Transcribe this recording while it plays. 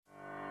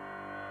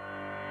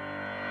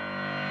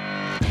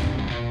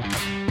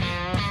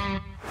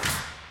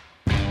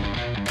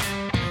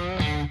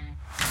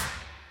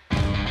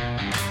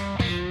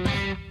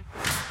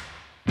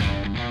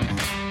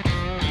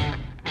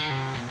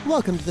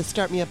Welcome to the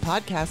Start Me Up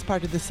podcast,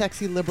 part of the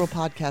Sexy Liberal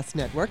Podcast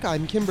Network.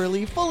 I'm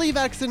Kimberly, fully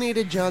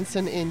vaccinated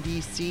Johnson in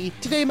D.C.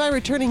 Today, my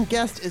returning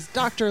guest is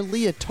Dr.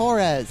 Leah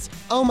Torres.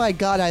 Oh my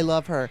God, I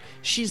love her.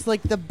 She's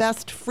like the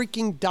best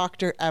freaking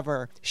doctor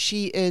ever.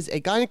 She is a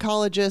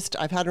gynecologist.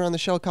 I've had her on the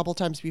show a couple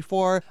times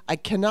before. I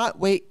cannot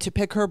wait to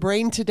pick her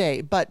brain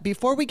today. But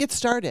before we get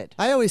started,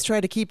 I always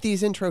try to keep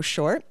these intros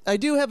short. I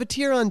do have a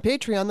tier on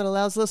Patreon that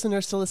allows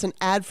listeners to listen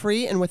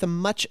ad-free and with a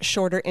much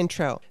shorter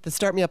intro. The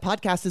Start Me Up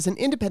podcast is an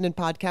independent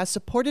podcast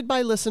supported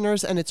by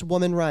listeners, and it's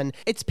woman-run.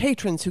 It's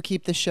patrons who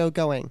keep the show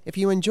going. If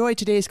you enjoy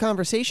today's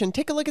conversation,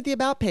 take a look at the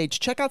About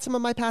page. Check out some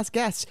of my past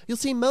guests. You'll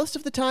see most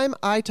of the time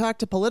I talk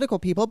to political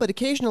people, but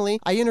occasionally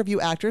I interview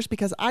actors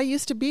because I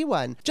used to be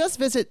one. Just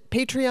visit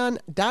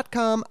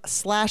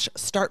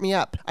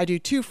patreon.com/startmeup. I do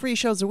 2 free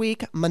shows a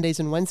week,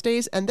 Mondays and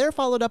Wednesdays, and they're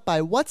followed up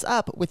by What's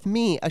Up with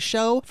Me, a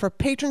show for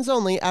patrons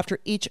only after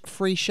each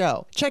free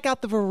show. Check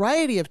out the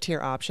variety of tier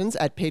options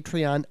at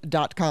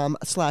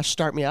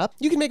patreon.com/startmeup.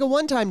 You can make a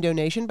one-time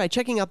donation by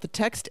checking out the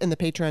text in the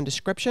Patreon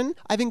description.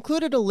 I've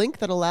included a link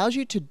that allows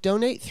you to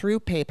donate through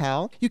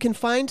PayPal. You can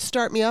find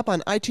Start Me Up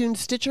on iTunes,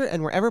 Stitcher,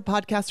 and wherever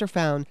podcasts are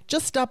found.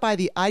 Just stop by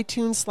the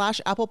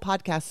iTunes/Apple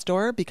Podcast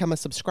store, become a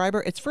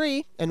subscriber. It's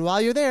free. And while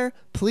you're there,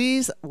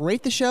 please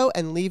rate the show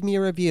and leave me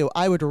a review.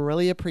 I would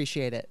really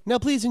appreciate it. Now,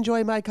 please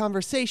enjoy my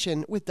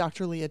conversation with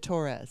Dr. Leah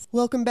Torres.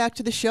 Welcome back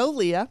to the show,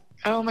 Leah.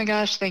 Oh my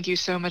gosh, thank you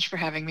so much for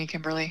having me,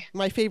 Kimberly.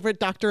 My favorite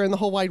doctor in the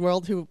whole wide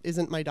world, who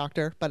isn't my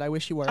doctor, but I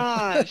wish you were.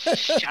 Ah,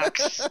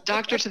 shucks.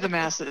 Doctor to the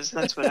masses.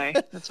 That's what I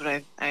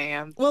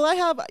am. Well,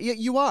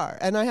 you are,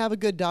 and I have a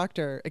good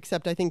doctor,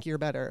 except I think you're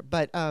better.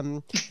 But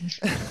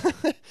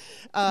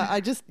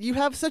you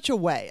have such a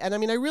way. And I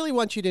mean, I really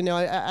want you to know,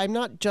 I'm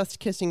not just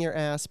kissing your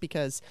ass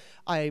because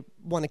I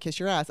want to kiss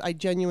your ass. I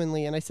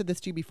genuinely, and I said this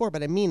to you before,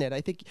 but I mean it.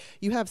 I think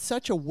you have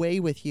such a way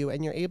with you,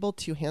 and you're able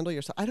to handle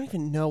yourself. I don't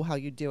even know how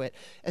you do it.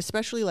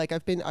 Especially like I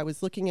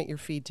was looking at your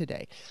feed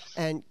today,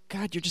 and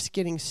God, you're just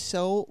getting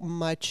so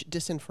much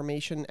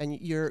disinformation, and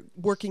you're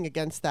working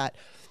against that.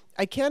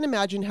 I can't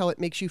imagine how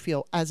it makes you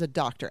feel as a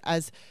doctor,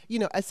 as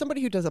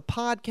somebody who does a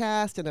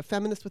podcast and a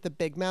feminist with a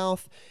big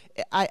mouth.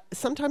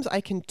 Sometimes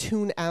I can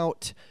tune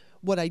out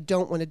what I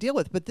don't want to deal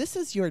with, but this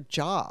is your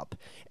job,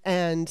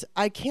 and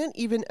I can't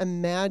even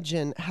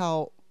imagine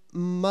how it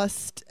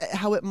must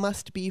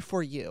be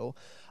for you.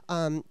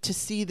 To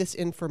see this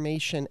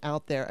information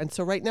out there. And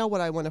so right now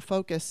what I want to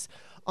focus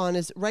on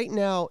is right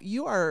now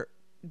you are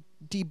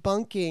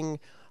debunking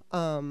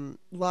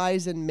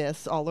lies and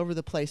myths all over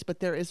the place. But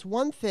there is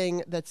one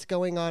thing that's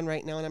going on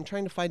right now, and I'm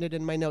trying to find it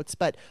in my notes.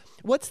 But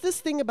what's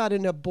this thing about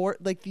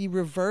like the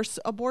reverse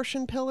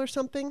abortion pill or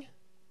something?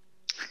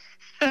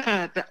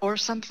 Or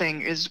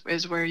something is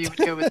where you would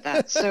go with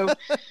that.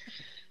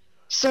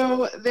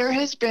 So there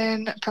has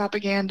been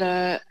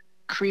propaganda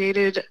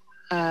created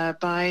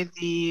by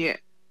the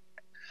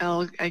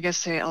I'll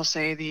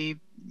say the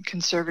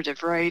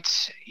conservative right,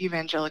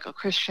 evangelical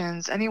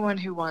Christians, anyone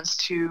who wants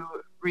to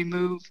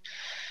remove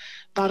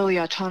bodily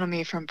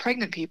autonomy from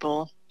pregnant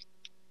people.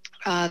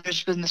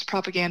 There's been this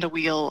propaganda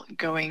wheel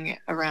going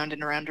around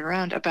and around and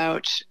around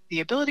about the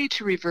ability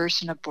to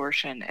reverse an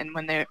abortion. And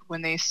when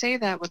they say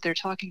that, what they're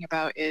talking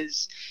about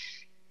is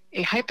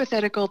a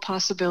hypothetical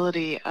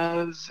possibility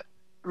of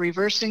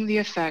reversing the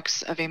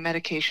effects of a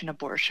medication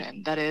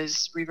abortion, that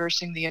is,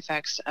 reversing the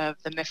effects of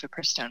the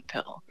mifepristone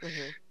pill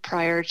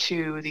prior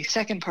to the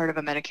second part of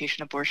a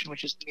medication abortion,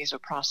 which is the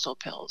misoprostol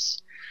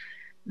pills.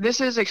 This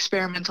is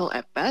experimental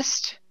at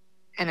best,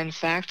 and in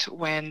fact,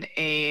 when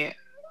it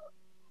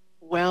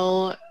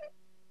was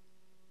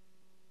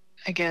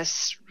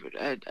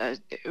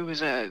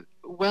a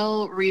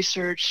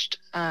well-researched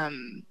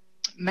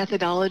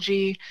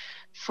methodology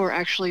for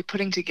actually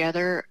putting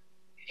together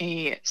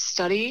a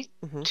study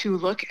to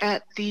look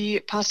at the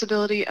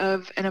possibility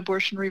of an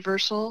abortion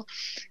reversal.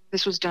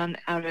 This was done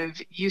out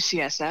of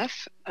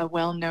UCSF, a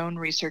well-known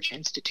research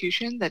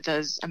institution that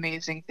does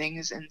amazing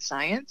things in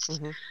science.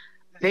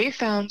 They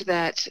found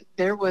that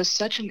there was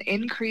such an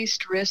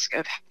increased risk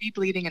of heavy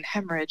bleeding and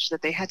hemorrhage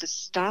that they had to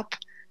stop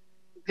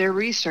their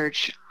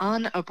research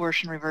on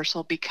abortion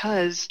reversal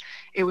because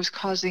it was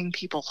causing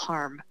people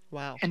harm.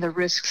 Wow. And the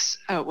risks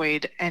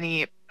outweighed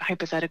any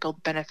hypothetical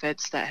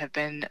benefits that have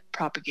been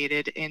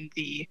propagated in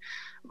the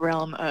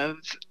realm of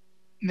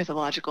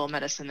mythological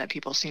medicine that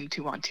people seem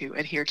to want to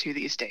adhere to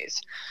these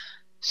days.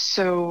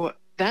 So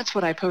that's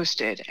what I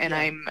posted, and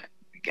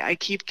I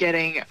keep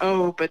getting,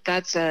 oh, but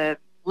that's a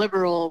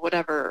liberal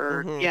whatever,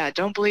 or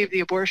don't believe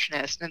the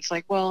abortionist. And it's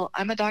like, well,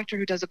 I'm a doctor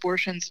who does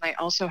abortions, and I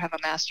also have a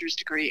master's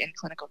degree in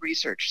clinical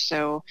research.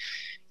 So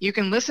you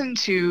can listen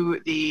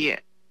to the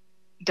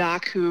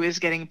doc who is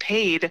getting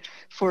paid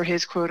for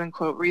his quote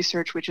unquote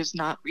research, which is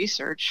not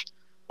research,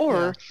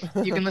 or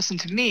you can listen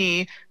to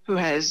me, who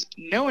has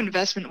no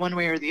investment one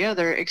way or the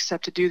other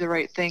except to do the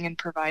right thing and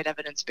provide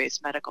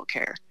evidence-based medical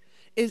care.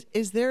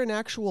 Is there an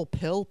actual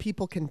pill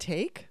people can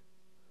take?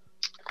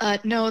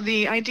 No,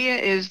 the idea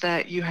is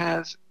that you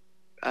have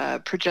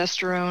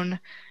progesterone.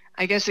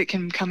 I guess it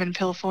can come in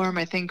pill form.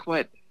 I think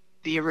what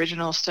the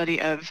original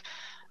study of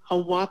a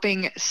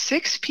whopping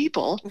 6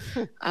 people.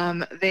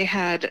 They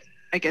had,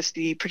 I guess,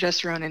 the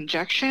progesterone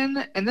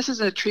injection, and this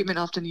is a treatment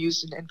often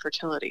used in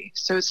infertility.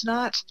 So it's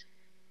not,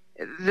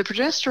 the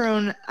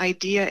progesterone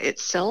idea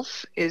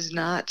itself is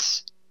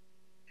not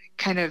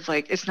kind of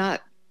like, it's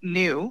not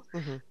new,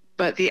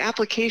 but the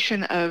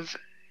application of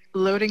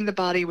loading the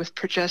body with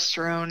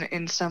progesterone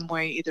in some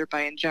way, either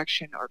by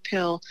injection or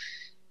pill,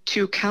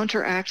 to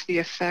counteract the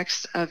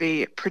effects of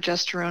a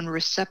progesterone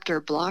receptor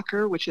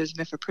blocker, which is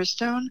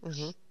mifepristone,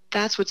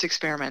 that's what's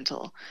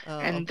experimental.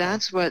 And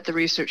that's what the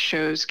research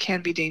shows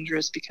can be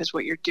dangerous, because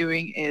what you're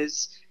doing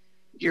is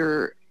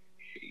you're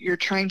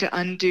trying to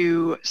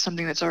undo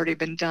something that's already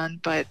been done,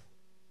 but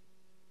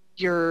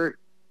for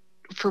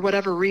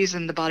whatever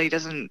reason, the body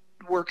doesn't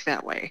work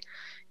that way.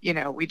 You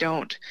know, we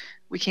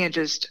can't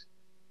just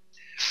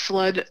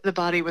flood the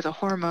body with a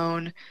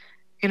hormone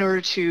in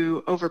order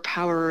to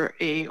overpower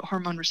a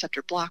hormone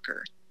receptor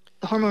blocker.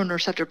 The hormone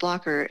receptor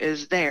blocker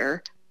is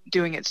there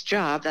doing its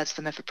job. That's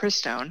the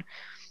mifepristone.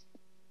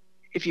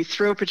 If you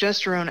throw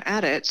progesterone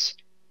at it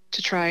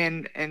to try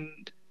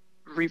and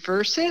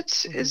reverse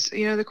it, is,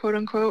 you know, the quote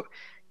unquote,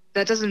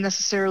 that doesn't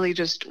necessarily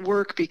just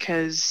work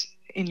because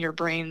in your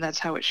brain that's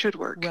how it should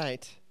work.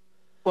 Right.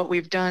 What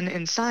we've done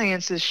in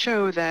science is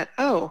show that,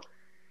 oh,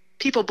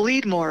 people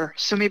bleed more,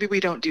 so maybe we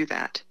don't do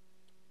that.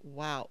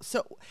 Wow.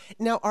 So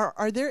now,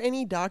 are there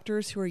any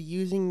doctors who are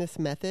using this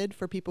method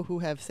for people who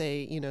have,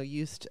 say, you know,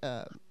 used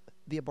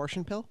the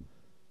abortion pill?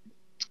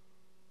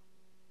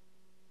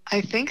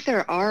 I think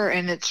there are,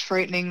 and it's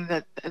frightening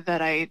that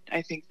I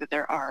think that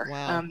there are.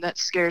 Wow. That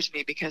scares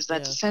me, because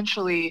that's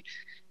essentially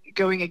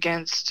going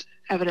against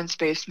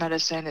evidence-based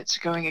medicine. It's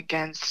going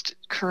against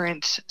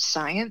current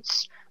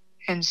science.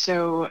 And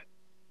so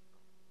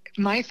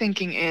my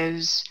thinking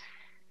is,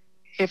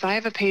 if I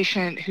have a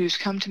patient who's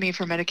come to me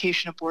for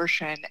medication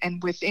abortion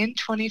and within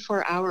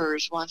 24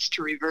 hours wants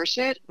to reverse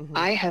it,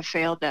 I have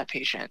failed that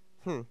patient.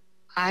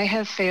 I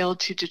have failed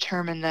to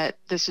determine that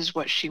this is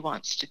what she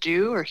wants to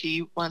do or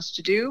he wants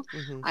to do.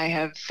 I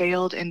have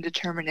failed in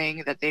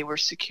determining that they were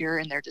secure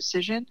in their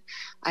decision.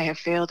 I have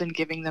failed in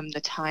giving them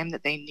the time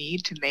that they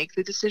need to make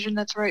the decision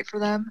that's right for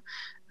them.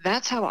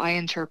 That's how I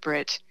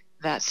interpret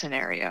that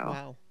scenario.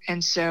 Wow.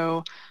 And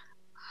so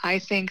I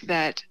think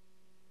that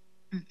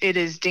it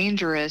is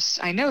dangerous.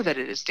 I know that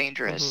it is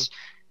dangerous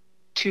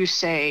to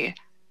say,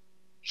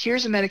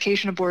 here's a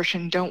medication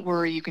abortion. Don't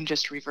worry, you can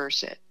just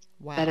reverse it.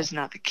 Wow. That is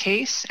not the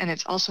case, and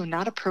it's also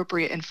not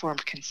appropriate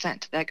informed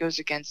consent. That goes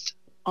against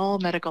all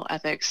medical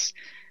ethics.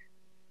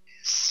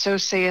 So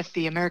saith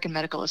the American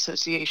Medical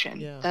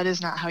Association. Yeah. That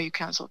is not how you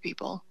counsel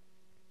people.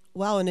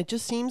 Wow, and it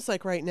just seems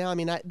like right now, I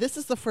mean, this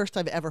is the first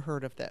I've ever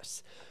heard of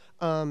this.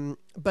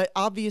 But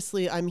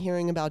obviously I'm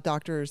hearing about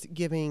doctors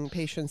giving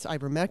patients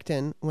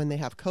ivermectin when they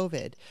have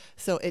COVID.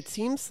 So it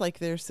seems like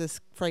there's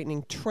this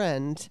frightening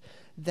trend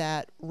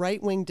that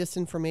right-wing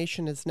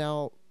disinformation is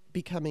now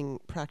becoming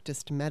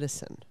practiced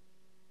medicine.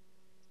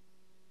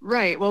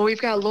 Right. Well,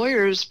 we've got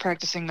lawyers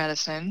practicing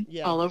medicine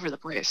all over the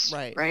place.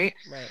 Right.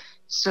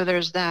 So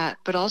there's that.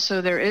 But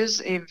also there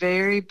is a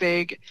very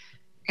big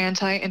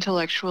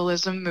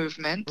anti-intellectualism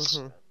movement.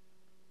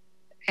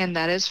 And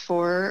that is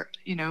for,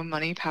 you know,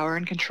 money, power,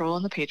 and control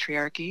in the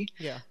patriarchy.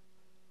 Yeah.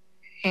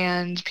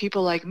 And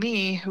people like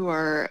me who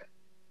are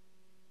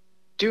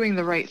doing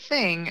the right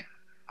thing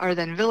are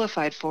then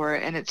vilified for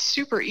it. And it's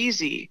super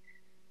easy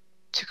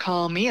to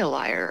call me a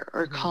liar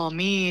or call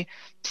me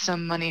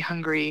some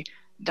money-hungry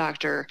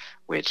doctor,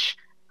 which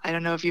I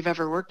don't know if you've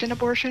ever worked in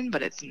abortion,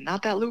 but it's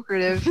not that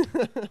lucrative.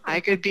 I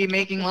could be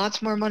making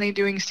lots more money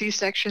doing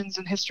C-sections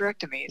and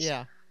hysterectomies.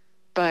 Yeah.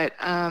 But,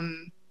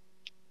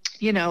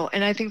 you know,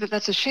 and I think that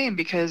that's a shame,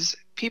 because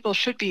people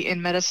should be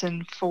in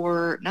medicine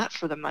not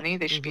for the money.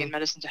 They should be in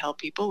medicine to help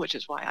people, which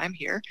is why I'm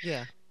here.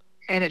 Yeah.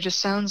 And it just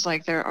sounds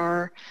like there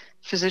are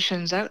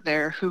physicians out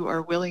there who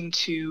are willing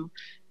to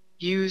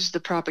use the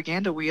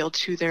propaganda wheel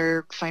to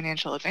their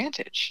financial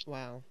advantage.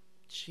 Wow.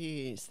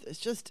 Jeez. It's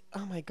just,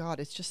 oh my God,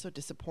 it's just so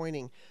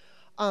disappointing.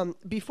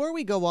 Before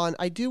we go on,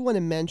 I do want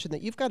to mention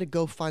that you've got a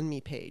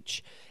GoFundMe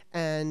page.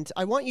 And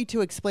I want you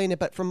to explain it,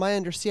 but from my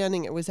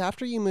understanding, it was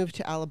after you moved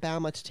to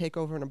Alabama to take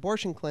over an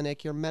abortion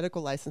clinic, your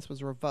medical license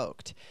was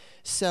revoked.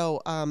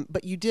 So,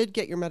 but you did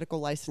get your medical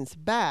license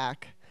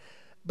back,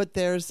 but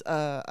there's,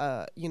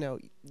 you know,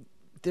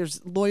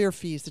 there's lawyer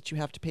fees that you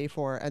have to pay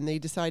for, and they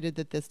decided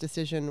that this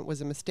decision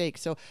was a mistake.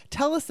 So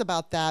tell us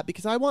about that,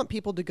 because I want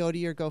people to go to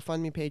your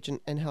GoFundMe page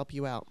and help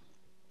you out.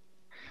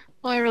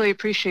 Well, I really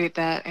appreciate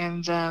that.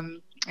 And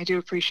I do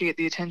appreciate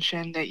the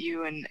attention that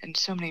you and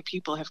so many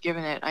people have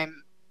given it.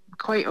 I'm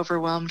quite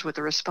overwhelmed with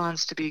the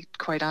response, to be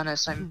quite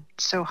honest. I'm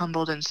so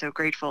humbled and so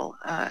grateful.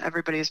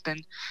 Everybody has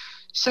been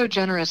so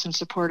generous and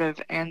supportive.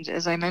 And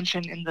as I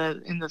mentioned in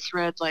the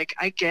thread, like,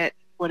 I get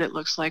what it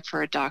looks like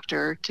for a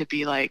doctor to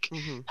be like,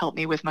 help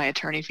me with my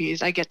attorney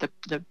fees. I get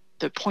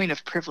the point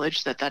of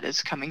privilege that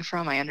is coming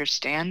from. I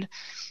understand.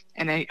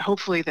 And I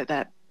hopefully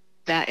that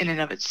in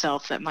and of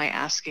itself, that my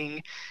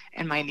asking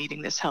and my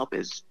needing this help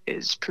is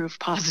proof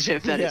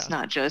positive that it's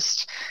not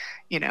just,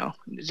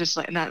 just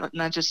like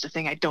not just a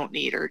thing I don't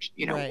need or,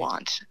 Right.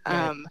 want.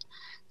 Right.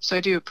 So I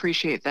do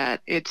appreciate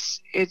that.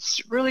 It's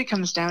really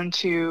comes down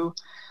to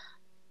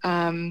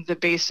the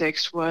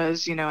basics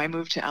was, I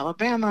moved to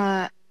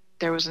Alabama.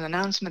 There was an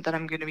announcement that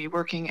I'm going to be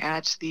working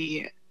at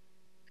the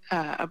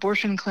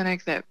abortion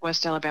clinic that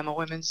West Alabama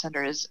Women's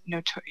Center is,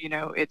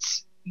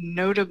 it's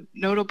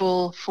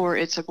notable for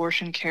its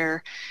abortion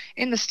care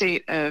in the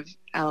state of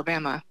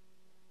Alabama.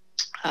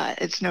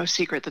 It's no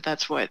secret that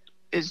that's what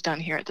is done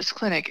here at this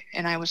clinic.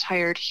 And I was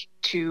hired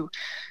to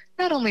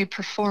not only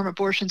perform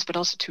abortions, but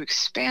also to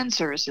expand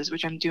services,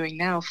 which I'm doing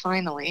now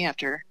finally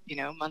after,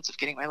 months of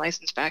getting my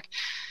license back.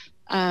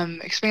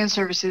 Expand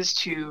services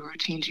to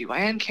routine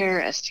GYN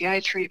care, STI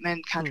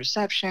treatment,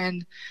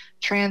 contraception,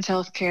 trans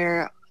health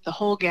care, the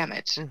whole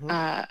gamut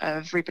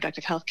of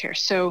reproductive health care.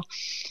 So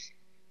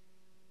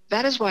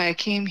that is why I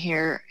came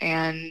here.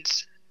 And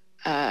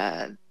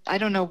I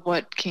don't know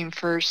what came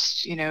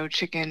first,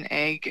 chicken,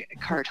 egg,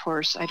 cart,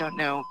 horse. I don't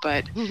know.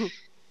 But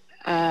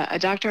a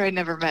doctor I'd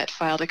never met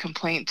filed a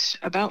complaint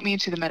about me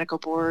to the medical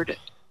board.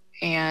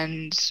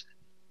 And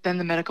then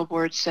the medical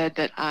board said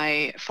that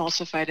I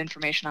falsified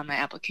information on my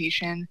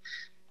application,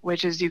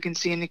 which, as you can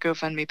see in the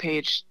GoFundMe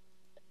page,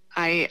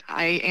 I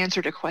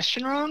answered a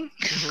question wrong.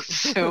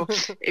 So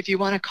if you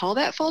want to call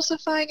that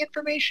falsifying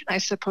information, I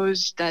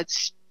suppose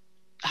that's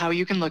how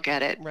you can look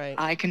at it. Right.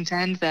 I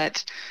contend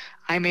that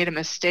I made a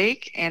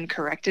mistake and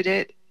corrected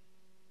it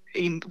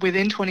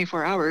within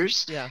 24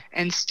 hours. Yeah.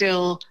 And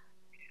still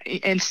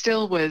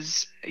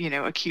was,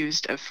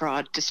 accused of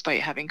fraud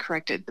despite having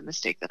corrected the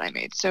mistake that I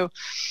made. So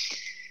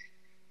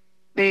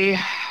they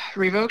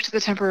revoked the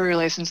temporary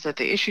license that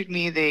they issued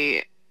me.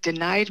 They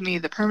denied me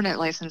the permanent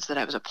license that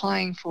I was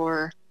applying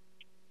for,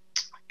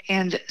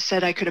 and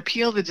said I could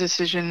appeal the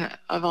decision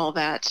of all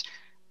that,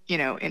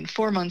 in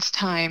 4 months'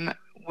 time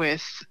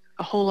with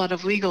a whole lot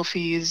of legal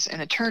fees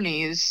and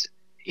attorneys,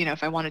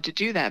 if I wanted to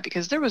do that,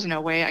 because there was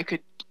no way I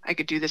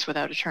could do this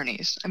without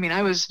attorneys. I mean,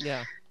 I was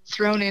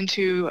thrown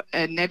into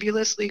a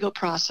nebulous legal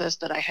process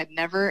that I had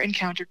never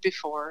encountered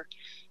before.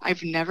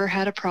 I've never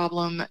had a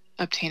problem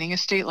obtaining a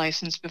state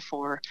license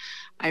before.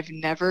 I've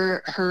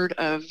never heard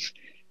of,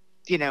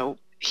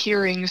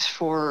 hearings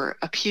for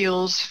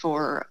appeals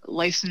for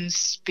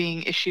license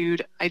being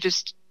issued.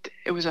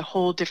 It was a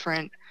whole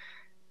different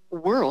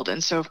world.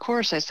 And so, of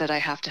course, I said I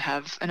have to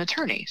have an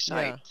attorney. So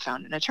I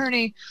found an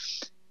attorney.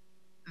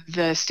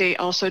 The state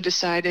also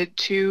decided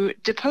to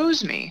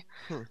depose me.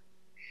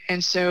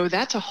 And so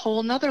that's a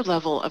whole nother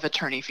level of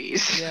attorney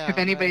fees. Yeah, if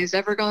anybody's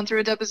ever gone through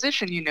a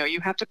deposition,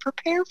 you have to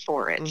prepare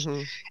for it.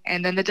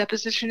 And then the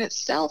deposition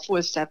itself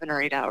was 7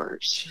 or 8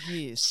 hours.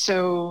 Jeez.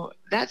 So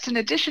that's in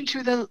addition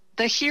to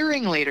the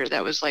hearing later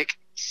that was like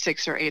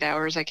 6 or 8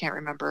 hours. I can't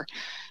remember.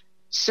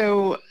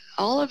 So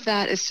all of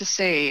that is to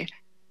say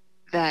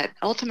that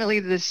ultimately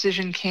the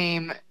decision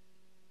came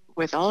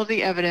with all of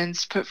the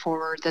evidence put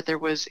forward that there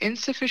was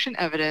insufficient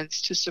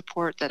evidence to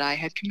support that I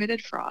had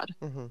committed fraud.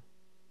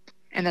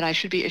 And that I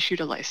should be issued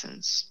a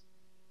license.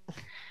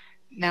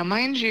 Now,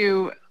 mind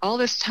you, all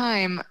this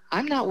time,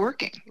 I'm not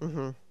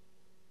working.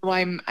 Well,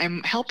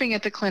 I'm helping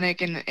at the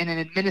clinic in an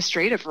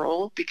administrative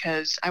role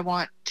because I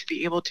want to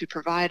be able to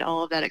provide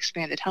all of that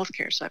expanded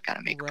healthcare. So I've got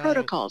to make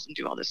protocols and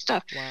do all this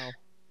stuff. Wow.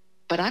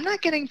 But I'm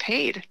not getting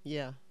paid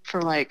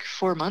for like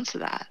 4 months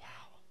of that. Wow.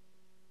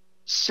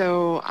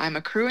 So I'm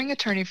accruing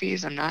attorney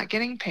fees. I'm not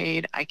getting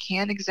paid. I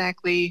can't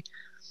exactly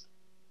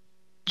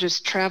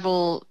just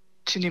travel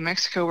to New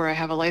Mexico where I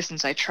have a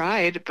license. I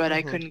tried, but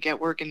I couldn't get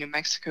work in New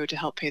Mexico to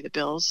help pay the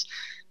bills.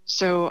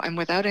 So I'm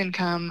without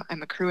income.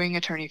 I'm accruing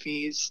attorney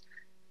fees.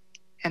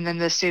 And then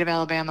the state of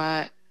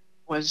Alabama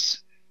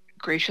was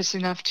gracious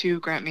enough to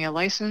grant me a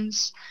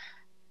license.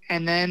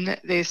 And then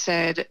they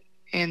said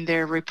in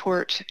their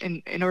report,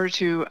 in order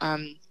to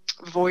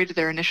void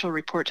their initial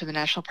report to the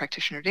National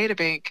Practitioner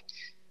Databank,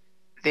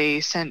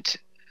 they sent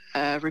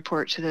a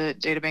report to the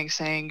databank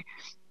saying,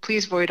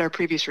 please void our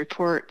previous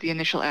report. The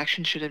initial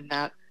action should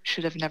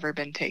have never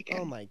been taken.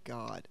 Oh my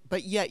God.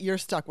 But yet you're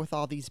stuck with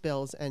all these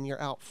bills and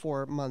you're out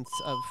 4 months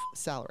of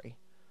salary.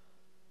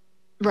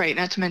 Right.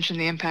 Not to mention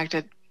the impact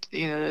of,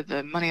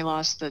 the money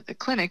lost at the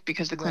clinic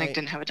because the clinic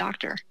didn't have a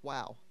doctor.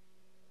 Wow.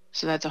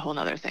 So that's a whole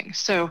nother thing.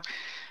 So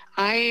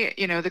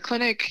the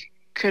clinic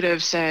could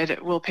have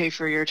said, we'll pay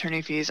for your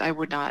attorney fees. I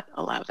would not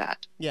allow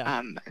that. Yeah.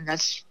 And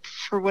that's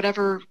for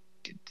whatever,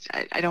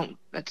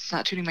 that's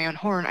not tooting my own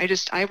horn.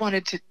 I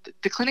wanted to,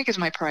 the clinic is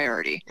my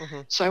priority.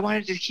 So I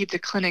wanted to keep the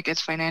clinic as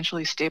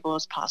financially stable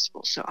as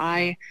possible. So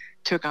I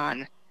took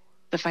on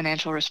the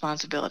financial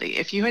responsibility.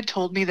 If you had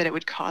told me that it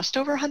would cost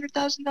over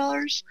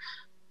 $100,000,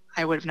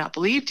 I would have not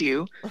believed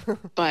you.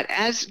 But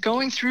as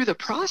going through the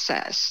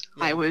process,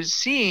 I was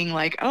seeing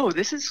like, oh,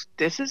 this is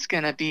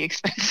going to be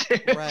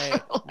expensive.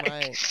 Right.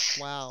 Right.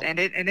 Wow. And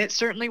it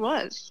certainly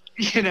was,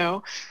 yeah.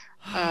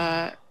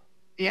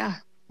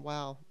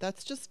 Wow.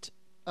 That's just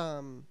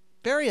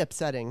very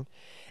upsetting.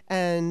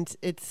 And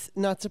it's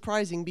not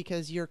surprising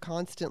because you're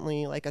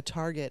constantly like a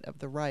target of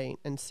the right.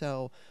 And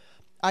so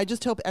I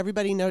just hope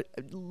everybody knows.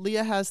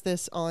 Leah has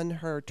this on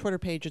her Twitter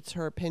page. It's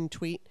her pinned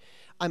tweet.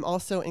 I'm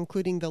also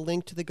including the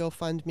link to the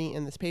GoFundMe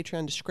in this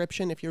Patreon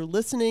description. If you're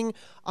listening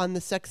on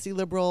the Sexy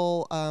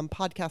Liberal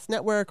podcast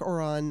network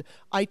or on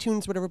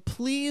iTunes, whatever,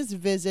 please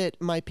visit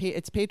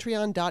it's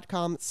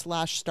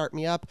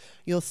patreon.com/startmeup.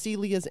 You'll see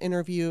Leah's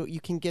interview.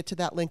 You can get to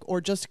that link,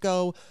 or just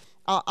go.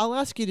 I'll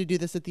ask you to do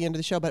this at the end of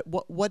the show, but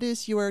what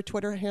is your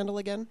Twitter handle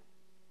again?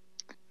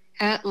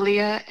 At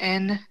Leah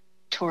N.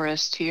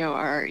 Torres,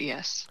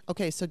 Torres.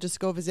 Okay, so just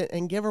go visit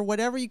and give her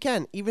whatever you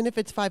can, even if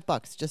it's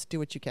 $5. Just do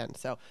what you can.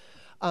 So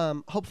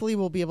hopefully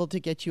we'll be able to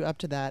get you up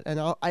to that. And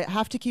I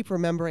have to keep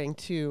remembering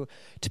to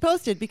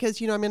post it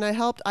because,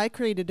 I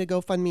created a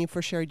GoFundMe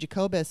for Sherry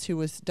Jacobus, who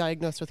was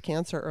diagnosed with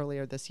cancer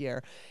earlier this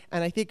year.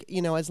 And I think,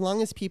 as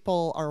long as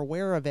people are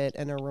aware of it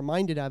and are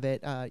reminded of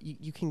it,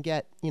 you can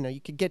get,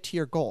 you can get to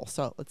your goal.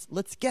 So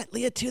let's get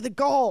Leah to the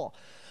goal.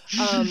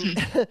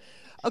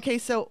 Okay,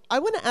 so I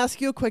want to ask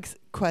you a quick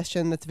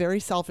question that's very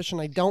selfish, and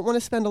I don't want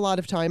to spend a lot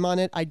of time on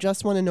it. I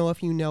just want to know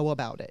if you know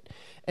about it.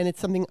 And it's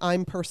something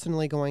I'm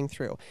personally going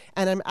through.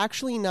 And I'm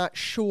actually not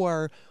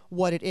sure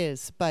what it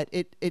is, but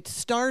it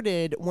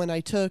started when I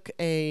took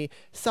a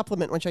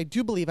supplement, which I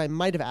do believe I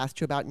might have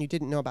asked you about and you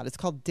didn't know about. It's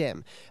called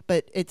DIM.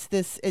 But it's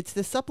this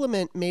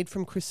supplement made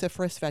from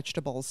cruciferous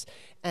vegetables,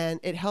 and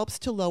it helps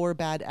to lower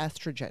bad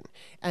estrogen.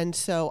 And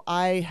so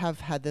I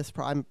have had this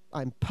problem.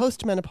 I'm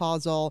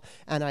postmenopausal,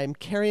 and I'm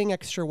carrying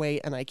extra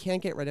weight, and I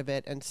can't get rid of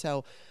it. And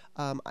so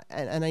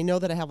and I know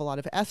that I have a lot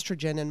of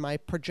estrogen, and my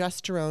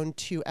progesterone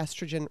to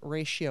estrogen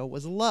ratio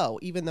was low,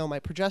 even though my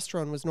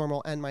progesterone was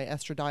normal and my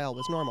estradiol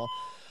was normal.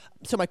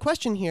 So my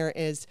question here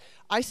is,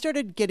 I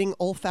started getting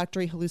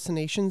olfactory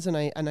hallucinations, and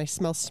I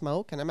smell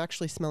smoke, and I'm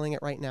actually smelling it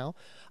right now.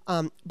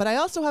 But I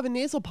also have a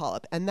nasal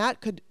polyp, and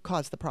that could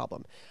cause the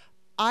problem.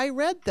 I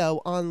read, though,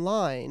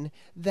 online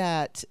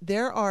that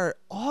there are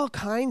all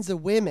kinds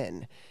of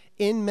women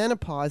in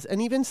menopause, and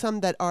even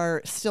some that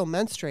are still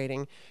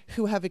menstruating,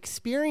 who have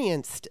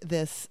experienced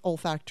this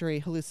olfactory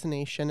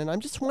hallucination. And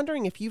I'm just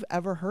wondering if you've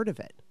ever heard of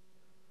it.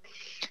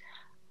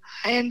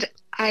 And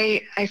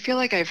I feel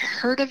like I've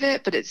heard of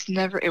it, but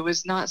it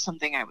was not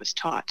something I was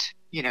taught,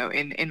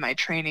 in my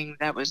training.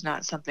 That was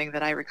not something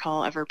that I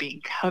recall ever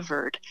being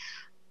covered.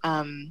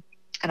 And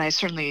I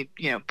certainly,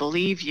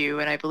 believe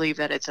you, and I believe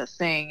that it's a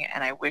thing,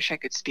 and I wish I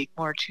could speak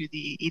more to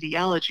the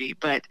etiology,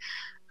 but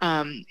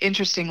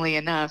interestingly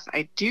enough,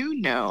 I do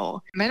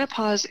know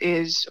menopause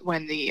is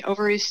when the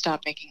ovaries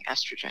stop making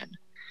estrogen.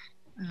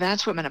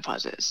 That's what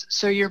menopause is.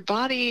 So your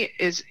body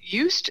is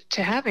used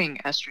to having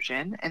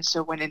estrogen, and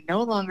so when it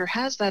no longer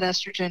has that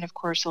estrogen, of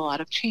course, a lot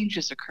of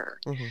changes occur.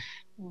 Mm-hmm.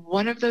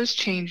 One of those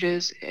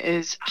changes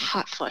is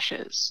hot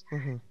flushes.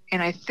 Mm-hmm.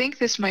 And I think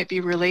this might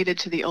be related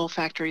to the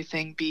olfactory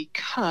thing,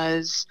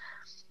 because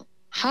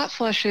hot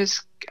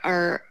flushes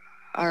are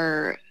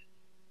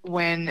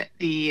when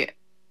the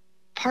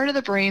part of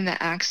the brain that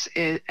acts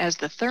as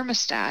the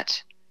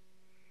thermostat,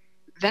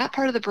 that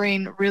part of the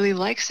brain really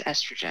likes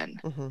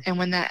estrogen. Mm-hmm. And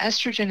when that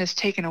estrogen is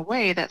taken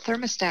away, that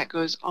thermostat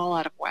goes all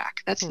out of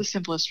whack. That's the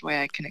simplest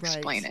way I can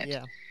explain it.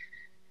 Yeah.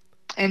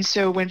 And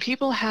so when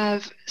people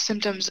have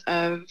symptoms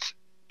of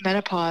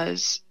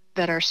menopause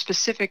that are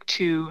specific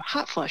to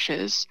hot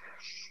flushes,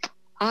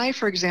 I,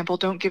 for example,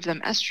 don't give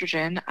them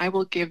estrogen. I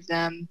will give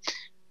them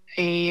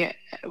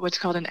what's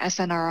called an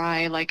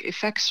SNRI, like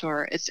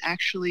Effexor. It's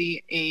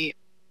actually a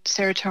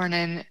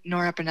serotonin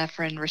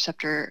norepinephrine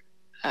receptor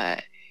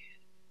reuptake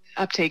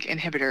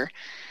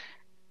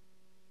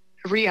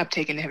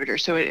inhibitor.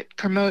 So it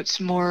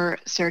promotes more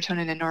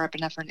serotonin and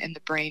norepinephrine in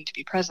the brain to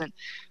be present.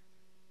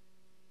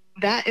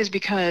 That is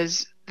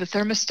because the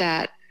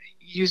thermostat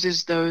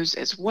uses those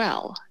as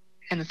well,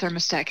 and the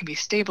thermostat can be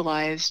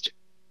stabilized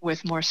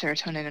with more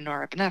serotonin and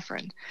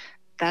norepinephrine.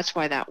 That's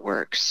why that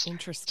works.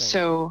 Interesting.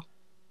 So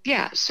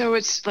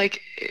it's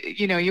like,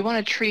 you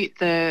want to treat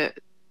the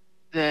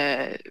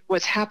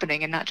what's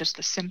happening and not just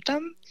the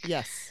symptom.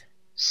 Yes.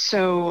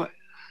 So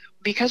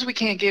because we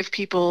can't give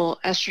people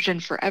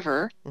estrogen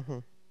forever, mm-hmm.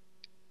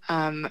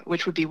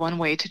 Which would be one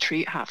way to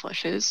treat hot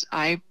flushes,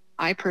 I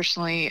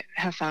personally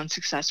have found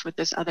success with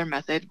this other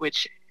method,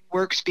 which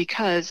works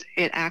because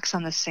it acts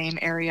on the same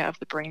area of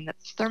the brain that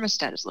the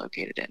thermostat is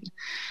located in.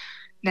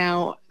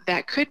 Now,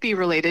 that could be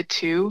related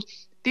to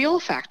the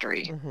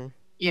olfactory, mm-hmm.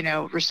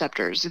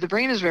 Receptors. The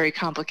brain is very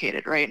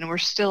complicated, right? And we're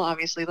still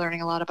obviously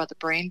learning a lot about the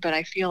brain, but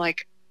I feel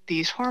like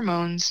these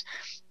hormones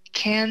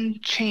can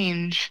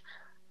change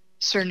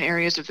certain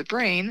areas of the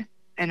brain.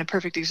 And a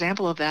perfect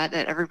example of that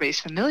everybody's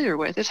familiar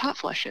with is hot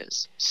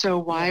flushes. So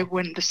why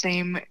wouldn't the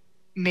same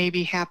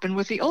maybe happen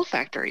with the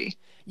olfactory?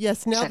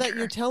 Yes, now that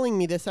you're telling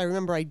me this, I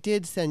remember I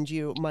did send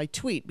you my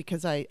tweet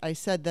because I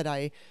said that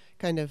I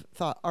kind of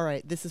thought, all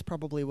right, this is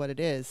probably what it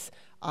is.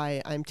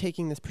 I'm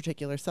taking this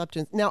particular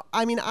substance. Now,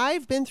 I mean,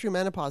 I've been through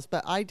menopause,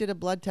 but I did a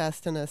blood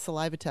test and a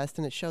saliva test,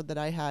 and it showed that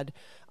I had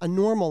a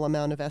normal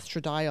amount of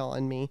estradiol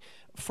in me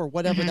for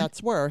whatever mm-hmm.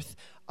 that's worth.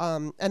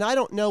 And I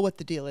don't know what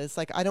the deal is.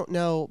 Like, I don't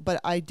know, but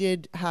I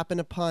did happen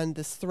upon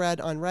this thread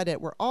on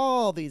Reddit where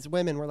all these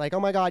women were like, oh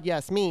my God,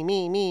 yes, me.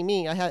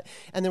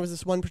 And there was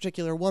this one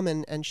particular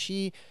woman, and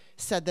she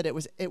said that it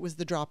was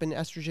the drop in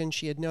estrogen.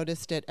 She had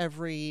noticed it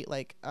every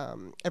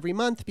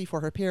month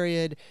before her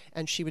period,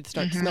 and she would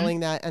start smelling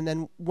that. And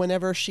then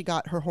whenever she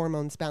got her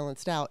hormones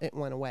balanced out, it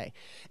went away.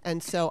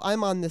 And so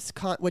I'm on this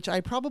which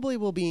I probably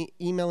will be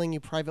emailing you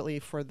privately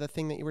for the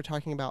thing that you were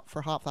talking about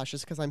for hot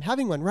flashes, because I'm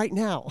having one right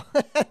now.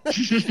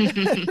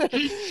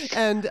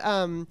 And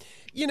and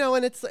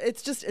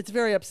it's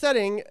very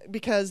upsetting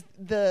because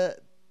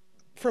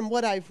from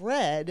what I've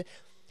read,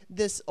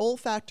 this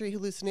olfactory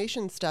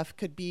hallucination stuff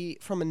could be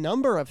from a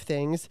number of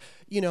things.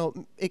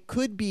 It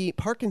could be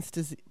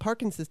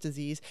Parkinson's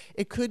disease.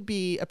 It could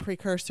be a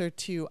precursor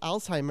to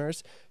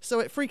Alzheimer's. So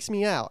it freaks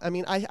me out. I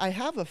mean, I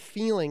have a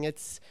feeling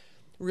it's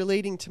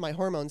relating to my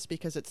hormones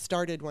because it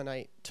started when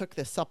I took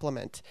this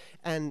supplement.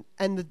 And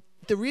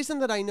the reason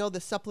that I know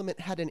the supplement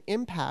had an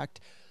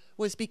impact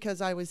was because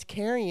I was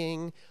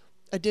carrying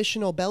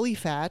additional belly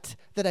fat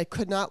that I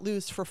could not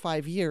lose for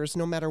 5 years,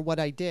 no matter what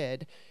I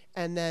did.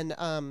 And then,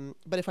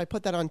 but if I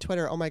put that on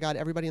Twitter, oh my God,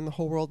 everybody in the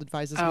whole world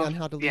advises me on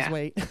how to lose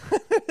weight.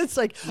 It's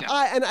like,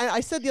 I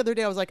said the other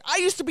day, I was like, I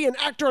used to be an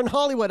actor in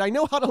Hollywood. I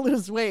know how to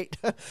lose weight.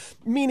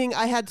 Meaning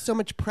I had so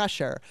much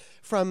pressure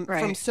from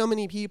so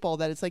many people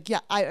that it's like,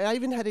 I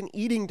even had an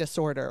eating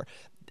disorder.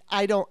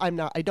 I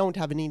don't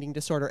have an eating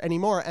disorder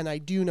anymore. And I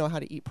do know how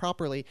to eat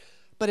properly.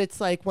 But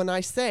it's like when I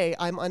say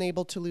I'm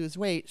unable to lose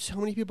weight, so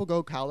many people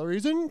go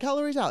calories in,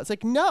 calories out. It's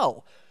like,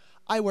 no.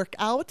 I work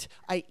out,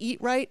 I eat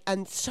right,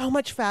 and so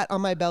much fat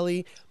on my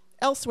belly,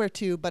 elsewhere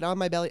too, but on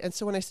my belly. And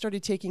so when I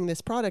started taking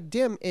this product,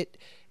 DIM, it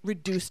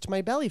reduced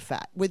my belly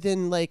fat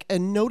within a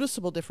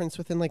noticeable difference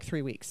within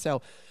 3 weeks.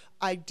 So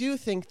I do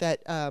think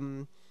that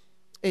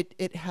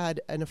it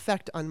had an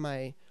effect on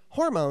my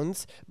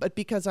hormones, but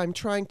because I'm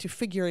trying to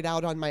figure it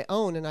out on my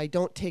own and I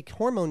don't take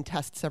hormone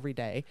tests every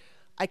day,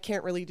 I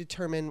can't really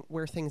determine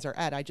where things are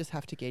at. I just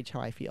have to gauge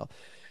how I feel.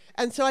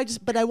 And so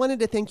but I wanted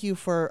to thank you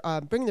for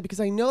bringing that, because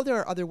I know there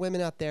are other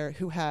women out there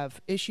who have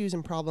issues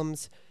and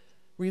problems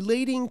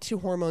relating to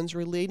hormones,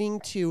 relating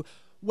to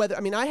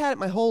I had it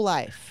my whole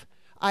life.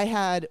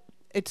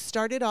 It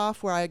started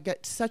off where I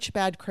got such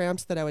bad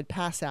cramps that I would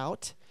pass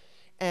out.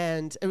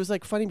 And it was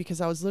funny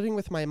because I was living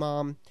with my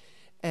mom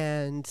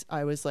and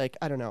I was I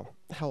don't know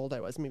how old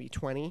I was, maybe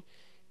 20.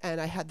 And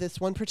I had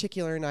this one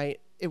particular night,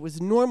 it was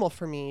normal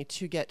for me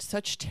to get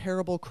such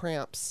terrible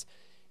cramps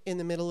in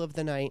the middle of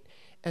the night.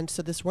 And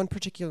so this one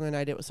particular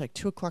night, it was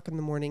 2:00 in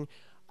the morning.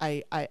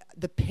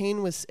 The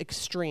pain was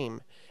extreme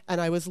and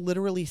I was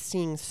literally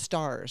seeing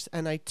stars.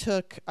 And I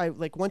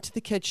went to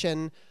the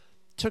kitchen,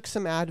 took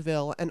some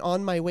Advil, and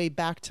on my way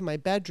back to my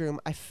bedroom,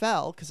 I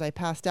fell because I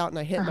passed out and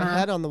I hit my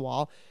head on the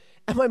wall.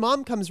 And my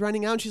mom comes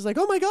running out and she's like,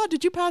 oh my God,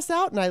 did you pass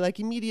out? And I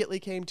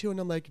immediately came to, and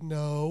I'm like,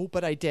 no,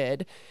 but I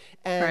did.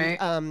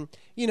 And,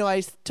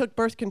 I took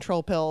birth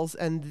control pills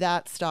and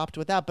that stopped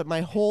with that. But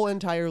my whole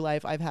entire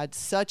life, I've had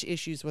such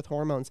issues with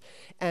hormones.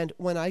 And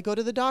when I go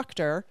to the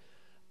doctor,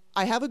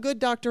 I have a good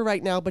doctor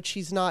right now, but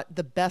she's not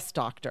the best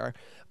doctor.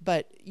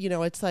 But,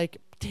 it's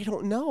they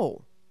don't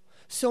know.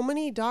 So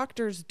many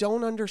doctors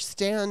don't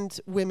understand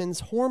women's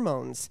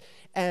hormones,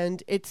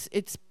 and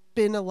it's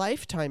been a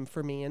lifetime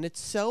for me, and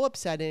it's so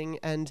upsetting.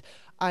 And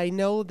I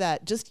know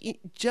that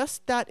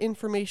just that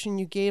information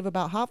you gave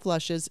about hot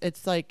flushes,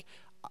 it's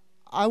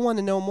I want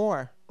to know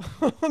more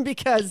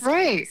because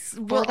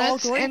we're all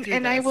going through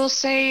and this. I will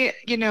say,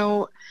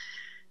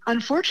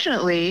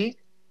 unfortunately,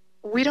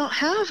 we don't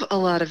have a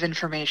lot of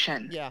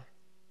information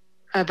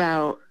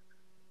about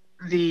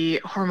the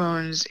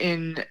hormones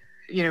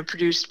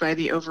produced by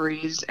the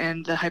ovaries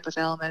and the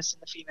hypothalamus in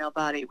the female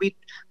body.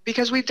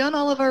 Because we've done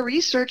all of our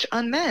research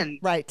on men.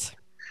 Right.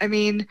 I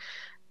mean,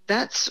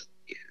 that's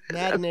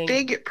maddening. A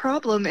big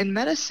problem in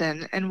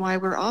medicine, and why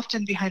we're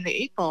often behind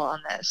the 8 ball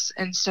on this.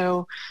 And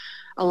so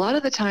a lot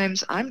of the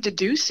times I'm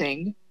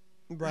deducing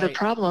the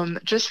problem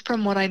just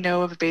from what I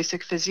know of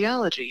basic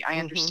physiology. I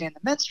understand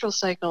the menstrual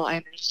cycle. I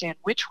understand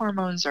which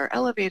hormones are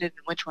elevated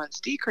and which ones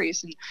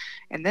decrease.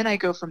 And then I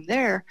go from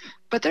there.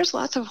 But there's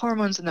lots of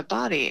hormones in the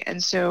body.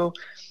 And so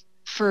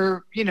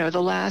for,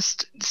 the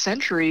last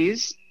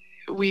centuries,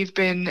 we've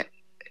been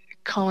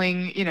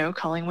calling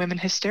women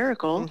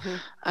hysterical,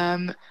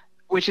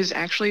 which is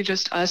actually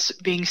just us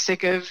being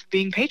sick of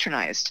being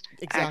patronized,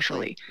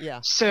 actually. Yeah.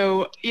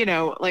 So,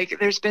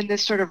 there's been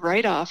this sort of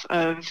write-off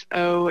of,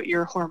 oh,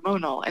 you're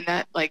hormonal. And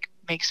that,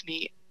 makes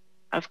me,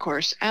 of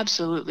course,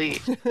 absolutely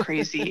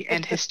crazy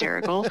and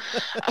hysterical.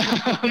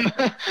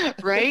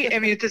 Right? I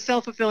mean, it's a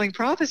self-fulfilling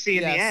prophecy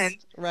in the end.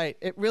 Right.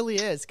 It really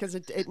is, because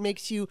it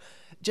makes you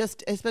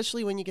just,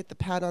 especially when you get the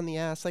pat on the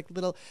ass,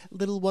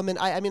 little woman.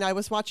 I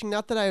was watching,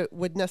 not that I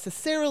would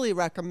necessarily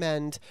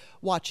recommend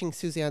watching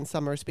Suzanne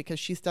Summers, because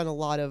she's done a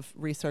lot of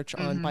research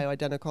on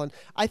bioidentical, and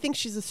I think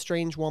she's a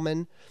strange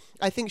woman.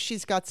 I think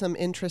she's got some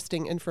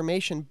interesting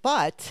information,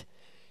 but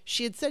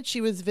she had said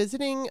she was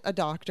visiting a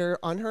doctor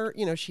on her,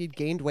 she'd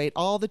gained weight,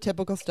 all the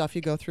typical stuff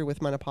you go through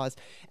with menopause.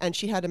 And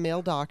she had a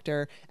male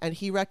doctor, and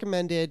he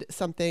recommended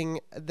something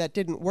that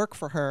didn't work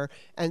for her.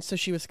 And so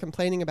she was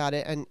complaining about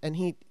it. And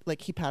he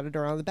patted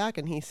her on the back,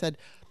 and he said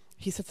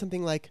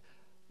something like,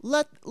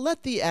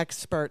 let the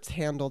experts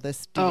handle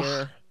this,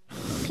 dear.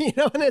 You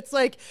know, and it's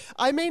like,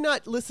 I may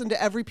not listen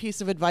to every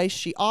piece of advice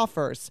she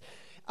offers.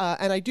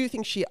 And I do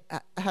think she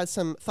has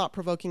some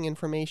thought-provoking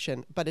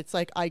information, but it's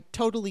like, I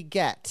totally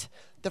get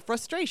the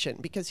frustration,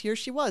 because here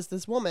she was,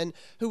 this woman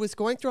who was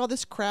going through all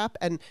this crap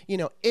and, you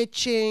know,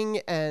 itching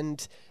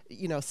and,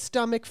 you know,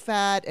 stomach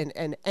fat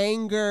and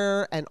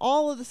anger and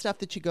all of the stuff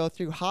that you go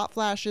through, hot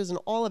flashes and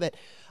all of it.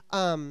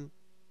 And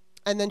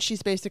then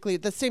she's basically,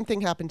 the same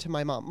thing happened to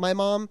my mom. My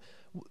mom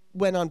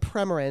went on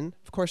Premarin.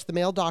 Of course, the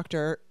male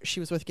doctor she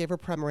was with gave her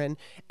Premarin,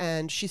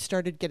 and she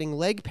started getting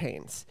leg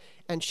pains.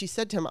 And she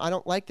said to him, I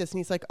don't like this. And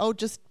he's like, oh,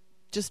 just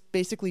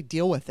basically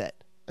deal with it.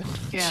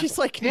 Yeah. She's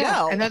like, yeah.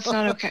 no. And that's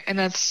not okay. And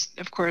that's,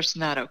 of course,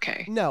 not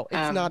okay. No,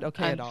 it's not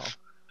okay at all.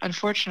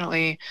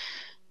 Unfortunately,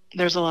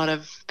 there's a lot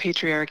of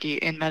patriarchy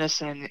in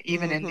medicine,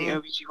 even in the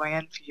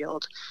OBGYN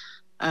field.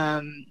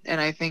 And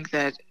I think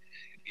that,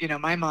 you know,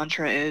 my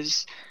mantra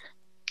is,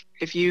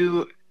 if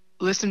you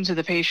listen to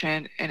the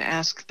patient and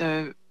ask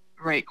the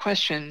right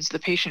questions, the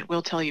patient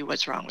will tell you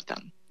what's wrong with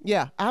them.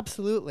 Yeah,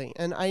 absolutely.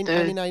 And I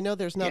mean, I know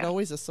there's not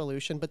always a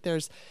solution, but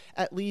there's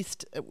at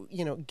least,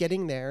 you know,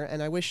 getting there.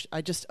 And I wish,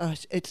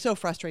 it's so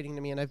frustrating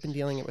to me, and I've been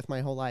dealing it with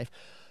my whole life.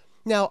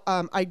 Now,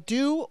 I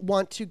do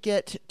want to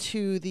get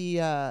to the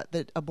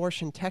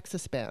abortion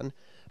Texas ban,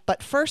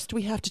 but first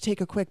we have to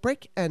take a quick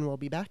break, and we'll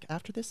be back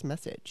after this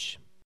message.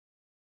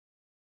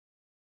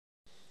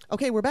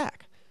 Okay, we're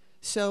back.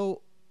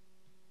 So,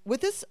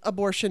 with this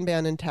abortion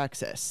ban in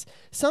Texas,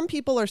 some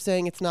people are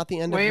saying it's not the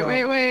end of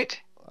Roe.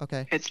 Wait.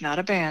 Okay. It's not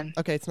a ban.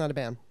 Okay, it's not a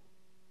ban.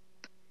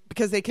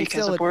 Because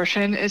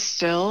abortion is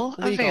still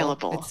legal.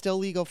 Available. It's still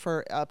legal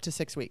for up to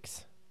 6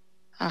 weeks.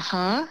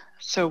 Uh-huh.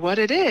 So what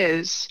it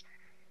is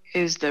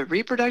the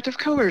reproductive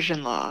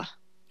coercion law.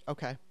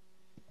 Okay.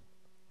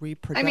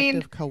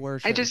 Reproductive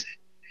coercion.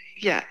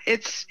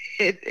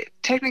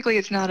 Technically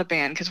it's not a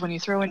ban, because when you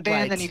throw in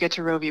ban, then you get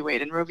to Roe v.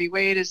 Wade, and Roe v.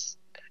 Wade is,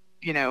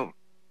 you know,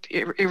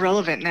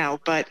 irrelevant now,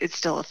 but it's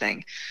still a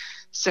thing.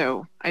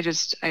 So I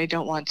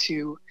don't want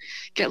to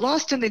get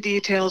lost in the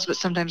details, but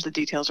sometimes the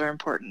details are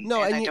important.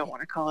 No, and I don't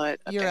want to call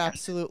it a ban. You're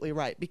absolutely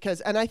right,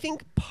 and I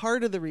think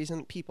part of the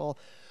reason people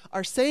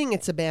are saying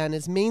it's a ban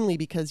is mainly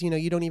because, you know,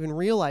 you don't even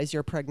realize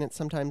you're pregnant.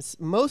 Sometimes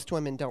most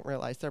women don't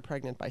realize they're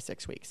pregnant by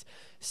 6 weeks.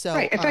 So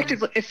right,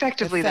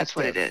 effectively, that's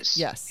what it is.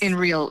 Yes, in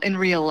real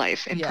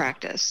life, in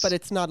practice. But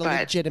it's not a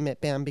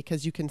legitimate ban,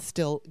 because you can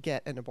still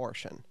get an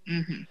abortion.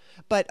 Mm-hmm.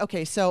 But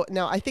okay, so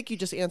now I think you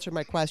just answered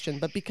my question.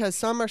 But because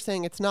some are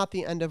saying it's not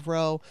the end of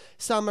Roe,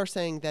 some are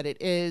saying that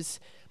it is.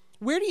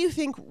 Where do you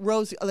think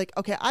Roe's, like,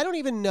 okay, I don't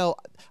even know.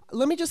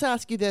 Let me just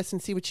ask you this and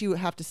see what you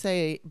have to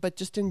say, but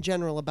just in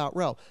general about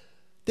Roe.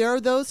 There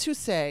are those who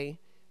say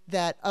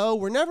that, oh,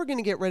 we're never going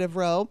to get rid of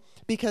Roe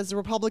because the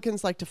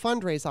Republicans like to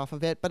fundraise off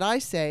of it. But I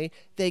say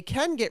they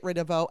can get rid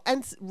of Roe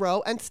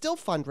and still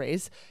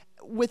fundraise,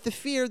 with the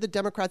fear the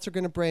Democrats are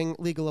going to bring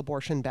legal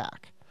abortion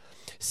back.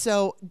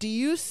 So do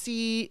you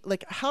see,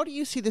 like, how do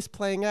you see this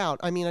playing out?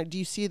 I mean, do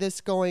you see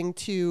this going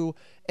to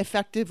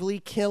effectively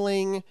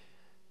killing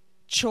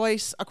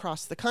choice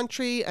across the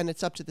country, and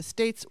it's up to the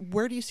states?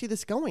 Where do you see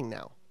this going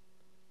now?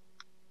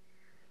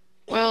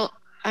 Well,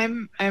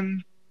 I'm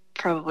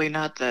probably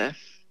not the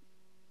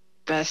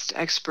best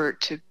expert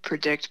to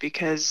predict,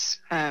 because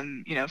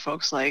you know,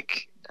 folks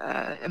like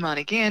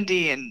Imani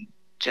Gandhi and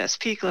Jess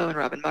Pieklo and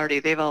Robin Marty,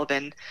 they've all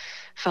been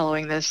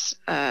following this,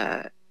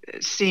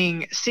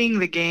 seeing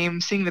the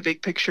game, seeing the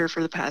big picture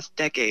for the past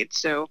decade.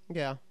 So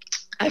yeah,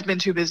 I've been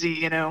too busy,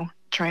 you know,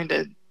 trying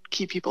to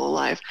keep people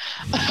alive.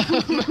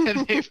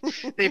 And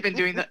they've been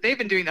doing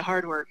the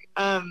hard work.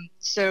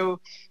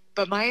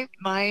 But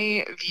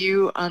my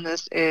view on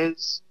this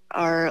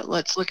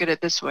let's look at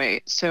it this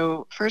way.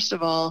 So first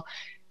of all,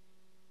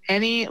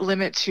 any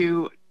limit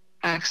to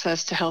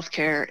access to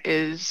healthcare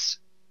is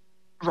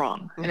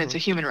wrong, and it's a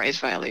human rights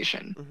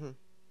violation.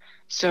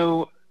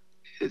 So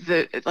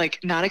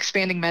not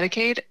expanding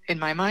Medicaid, in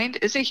my mind,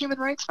 is a human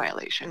rights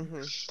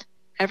violation.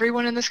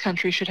 Everyone in this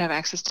country should have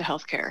access to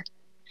healthcare.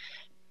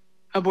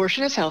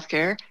 Abortion is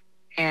healthcare,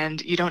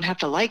 and you don't have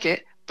to like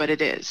it, but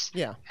it is.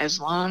 Yeah. As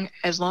long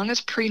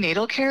as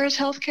prenatal care is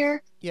healthcare,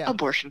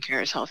 abortion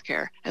care is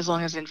healthcare. As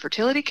long as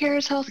infertility care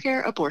is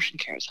healthcare, abortion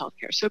care is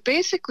healthcare. So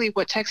basically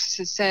what Texas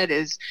has said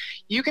is,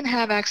 you can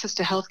have access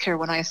to healthcare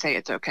when I say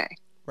it's okay.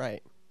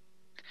 Right.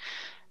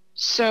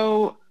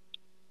 So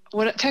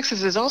what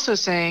Texas is also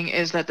saying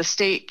is that the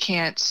state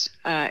can't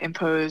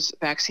impose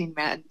vaccine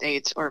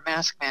mandates or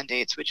mask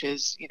mandates, which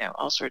is, you know,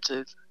 all sorts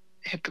of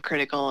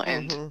hypocritical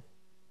and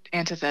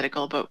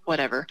antithetical, but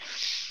whatever.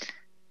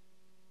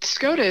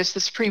 SCOTUS, the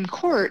Supreme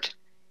Court,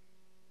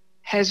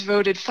 has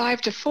voted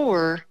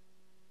 5-4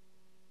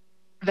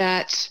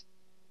 that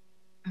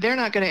they're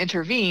not going to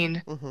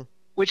intervene,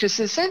 which is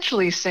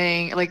essentially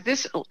saying, like,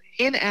 this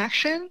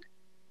inaction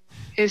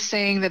is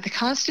saying that the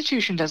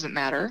Constitution doesn't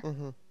matter,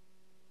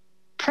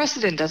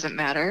 precedent doesn't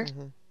matter.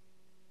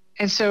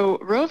 And so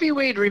Roe v.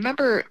 Wade,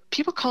 remember,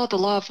 people call it the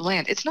law of the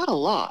land. It's not a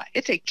law.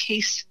 It's a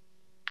case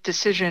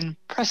decision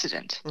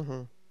precedent.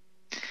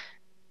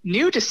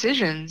 New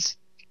decisions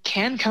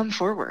can come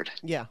forward.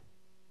 Yeah.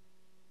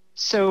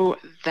 So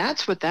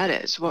that's what that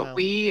is. What Wow.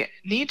 we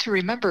need to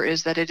remember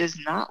is that it is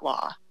not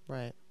law.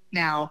 Right.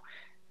 Now,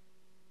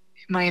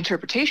 my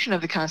interpretation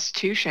of the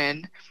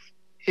Constitution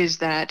is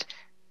that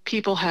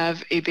people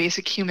have a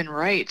basic human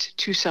right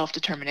to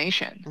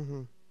self-determination.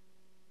 Mm-hmm.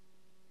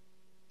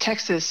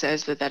 Texas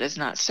says that that is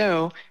not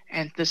so,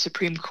 and the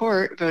Supreme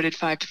Court voted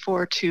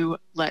 5-4 to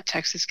let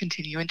Texas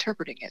continue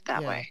interpreting it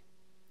that way.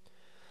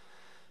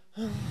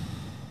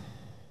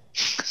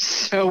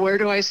 So where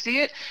do I see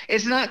it?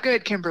 It's not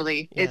good,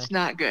 Kimberly. Yeah. It's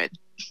not good.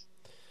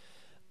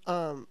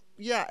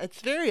 Yeah,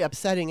 it's very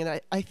upsetting.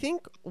 And I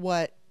think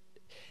what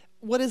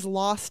is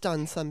lost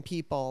on some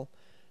people,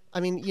 I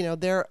mean, you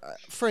know,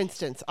 for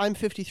instance, I'm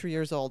 53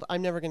 years old.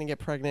 I'm never going to get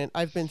pregnant.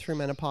 I've been through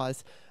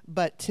menopause.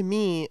 But to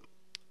me,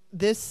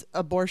 this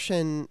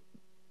abortion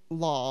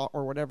law,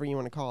 or whatever you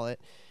want to call it,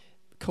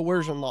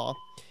 coercion law,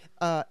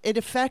 it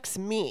affects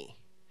me.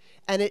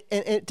 And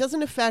it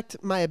doesn't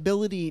affect my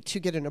ability to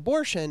get an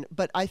abortion,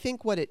 but I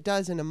think what it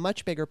does in a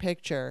much bigger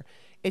picture,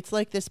 it's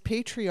like this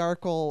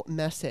patriarchal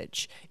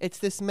message. It's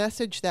this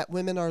message that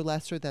women are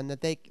lesser than, that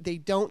they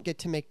don't get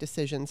to make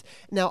decisions.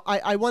 Now,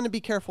 I want to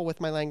be careful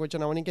with my language,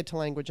 and I want to get to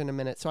language in a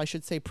minute, so I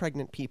should say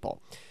pregnant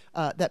people.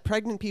 That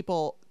pregnant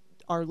people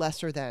are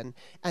lesser than,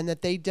 and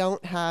that they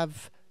don't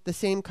have the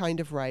same kind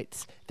of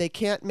rights. They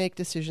can't make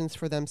decisions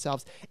for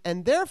themselves.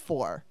 And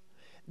therefore,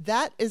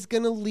 that is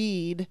going to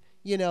lead,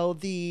 you know,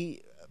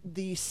 the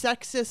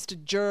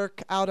sexist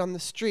jerk out on the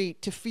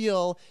street to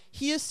feel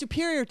he is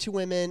superior to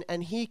women,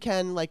 and he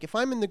can, like, if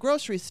I'm in the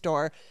grocery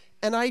store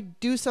and I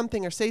do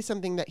something or say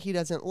something that he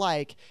doesn't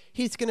like,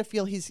 he's going to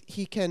feel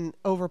he can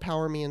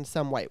overpower me in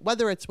some way,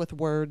 whether it's with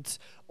words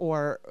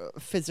or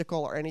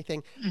physical or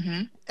anything.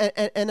 Mm-hmm.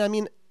 And I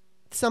mean,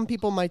 some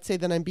people might say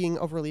that I'm being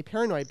overly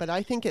paranoid, but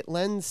I think it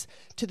lends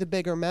to the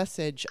bigger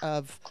message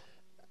of,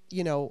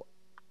 you know,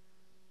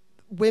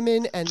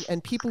 women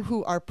and people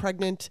who are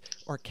pregnant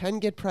or can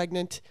get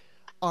pregnant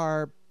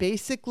are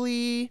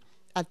basically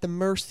at the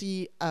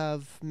mercy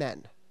of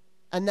men.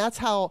 And that's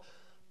how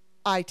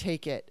I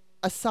take it,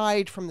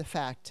 aside from the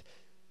fact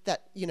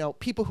that, you know,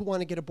 people who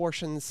want to get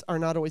abortions are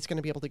not always going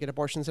to be able to get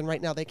abortions. And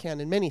right now they can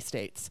in many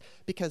states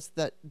because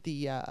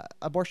the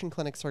abortion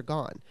clinics are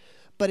gone.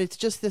 But it's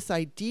just this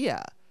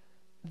idea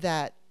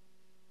that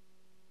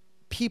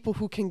people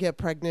who can get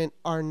pregnant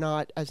are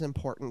not as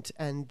important,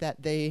 and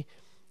that they,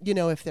 you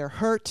know, if they're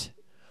hurt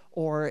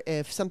or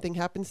if something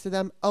happens to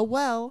them, oh,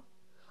 well.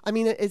 I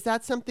mean, is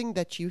that something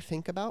that you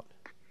think about?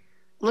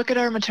 Look at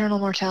our maternal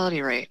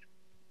mortality rate.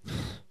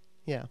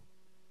 Yeah.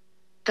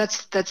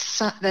 That's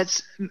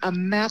a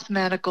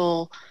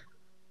mathematical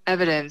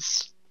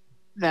evidence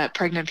that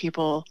pregnant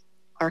people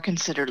are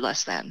considered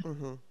less than.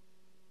 Mm-hmm.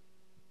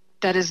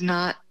 That is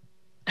not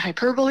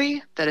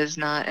hyperbole. That is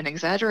not an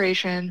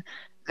exaggeration.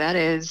 That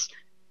is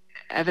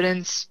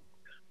evidence,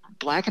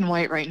 black and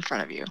white, right in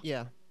front of you.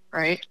 Yeah.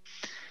 Right?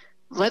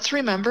 Let's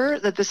remember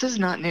that this is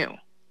not new.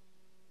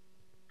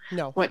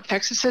 No. What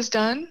Texas has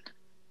done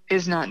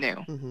is not new.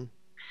 Mm-hmm.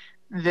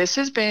 This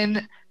has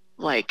been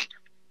like,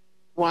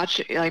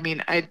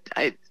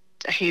 I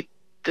hate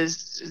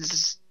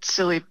this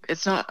silly,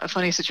 it's not a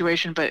funny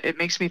situation, but it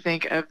makes me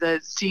think of the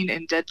scene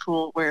in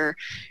Deadpool where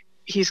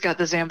he's got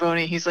the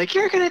Zamboni. He's like,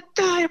 you're going to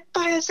die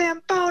by a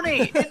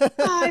Zamboni in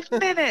 5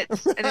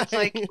 minutes. And it's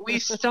like, we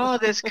saw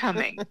this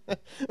coming. Right.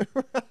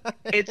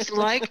 It's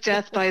like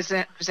death by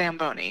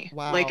Zamboni.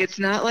 Wow. Like, it's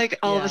not like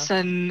all of a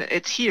sudden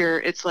it's here.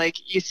 It's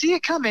like, you see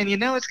it coming, you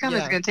know it's coming.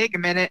 It's going to take a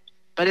minute,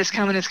 but it's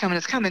coming, it's coming,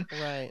 it's coming.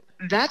 Right.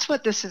 That's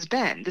what this has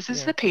been. This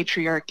is the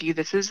patriarchy.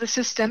 This is the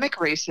systemic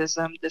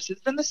racism. This is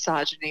the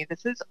misogyny.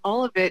 This is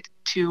all of it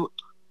to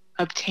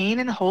obtain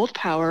and hold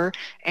power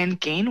and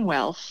gain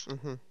wealth.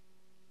 Mm-hmm.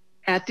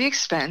 At the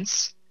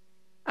expense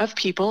of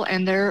people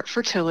and their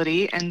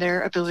fertility and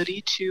their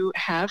ability to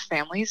have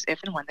families if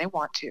and when they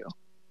want to.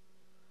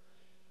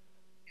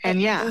 And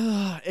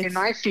in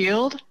my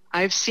field,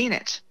 I've seen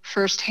it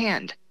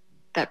firsthand,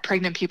 that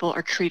pregnant people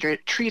are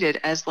treated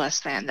as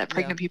less than, that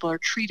pregnant people are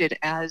treated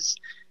as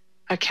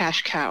a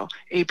cash cow,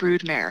 a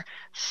broodmare.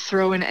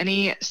 Throw in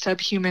any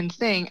subhuman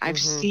thing, I've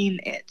seen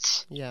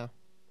it. Yeah.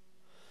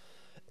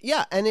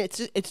 Yeah, and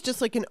it's just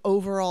like an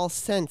overall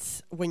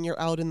sense when you're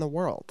out in the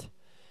world.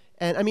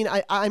 And I mean,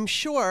 I'm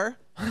sure,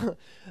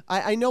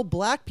 I know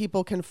black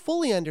people can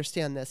fully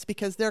understand this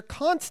because they're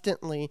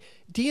constantly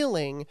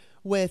dealing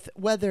with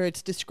whether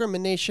it's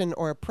discrimination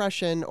or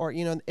oppression or,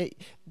 you know,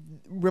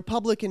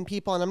 Republican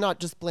people. And I'm not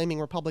just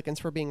blaming Republicans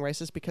for being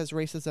racist because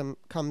racism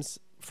comes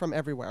from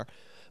everywhere.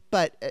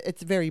 But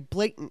it's very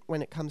blatant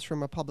when it comes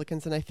from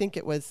Republicans. And I think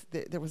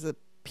there was a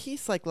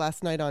piece like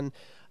last night on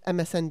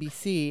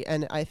MSNBC,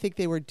 and I think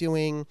they were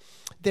doing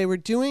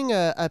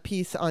a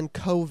piece on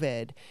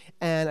COVID,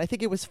 and I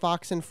think it was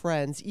Fox and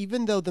Friends,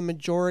 even though the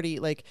majority,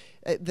 like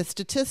the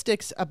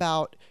statistics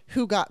about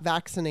who got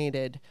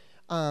vaccinated,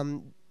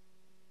 the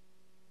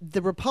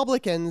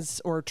Republicans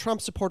or Trump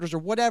supporters or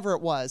whatever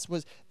it was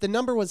the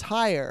number was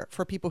higher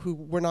for people who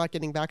were not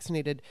getting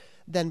vaccinated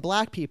than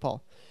black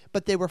people,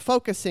 but they were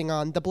focusing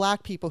on the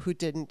black people who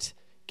didn't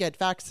get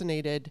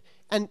vaccinated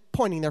and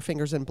pointing their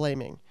fingers and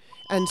blaming.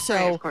 And so,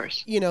 right, of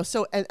course.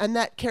 and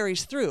that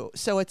carries through.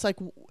 So it's like,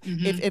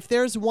 if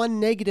there's one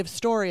negative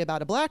story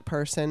about a black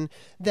person,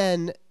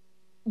 then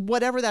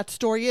whatever that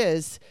story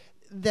is,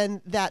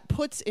 then that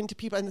puts into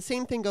people, and the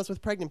same thing goes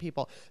with pregnant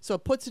people. So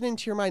it puts it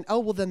into your mind, oh,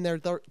 well, then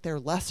they're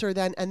lesser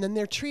than, and then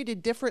they're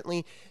treated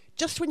differently.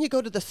 Just when you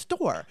go to the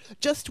store,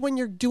 just when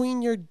you're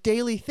doing your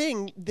daily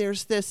thing,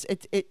 there's this,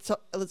 it's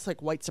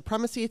like white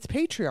supremacy, it's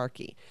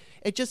patriarchy.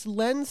 It just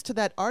lends to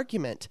that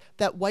argument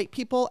that white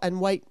people and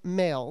white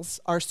males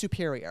are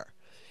superior.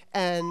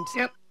 And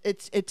Yep.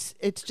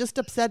 it's just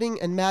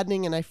upsetting and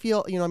maddening. And I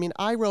feel,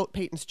 I wrote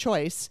Peyton's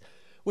Choice,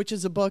 which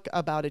is a book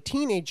about a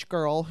teenage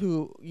girl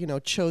who,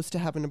 chose to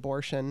have an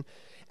abortion.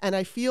 And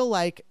I feel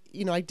like,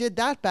 I did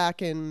that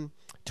back in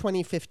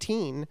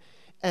 2015,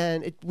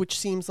 which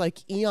seems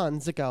like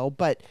eons ago.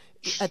 But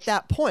at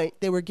that point,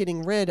 they were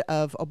getting rid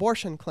of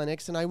abortion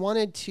clinics. And I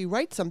wanted to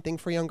write something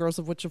for young girls,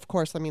 of which, of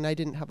course, I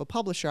didn't have a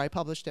publisher. I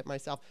published it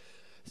myself.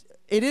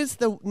 It is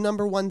the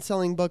 #1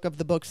 selling book of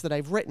the books that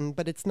I've written,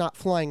 but it's not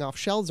flying off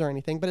shelves or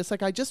anything. But it's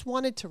like I just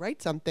wanted to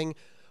write something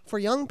for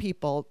young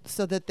people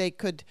so that they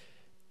could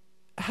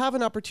have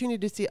an opportunity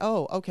to see,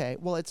 oh, okay,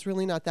 well, it's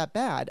really not that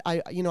bad.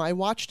 I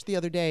watched the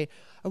other day,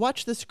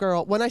 this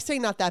girl. When I say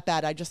not that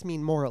bad, I just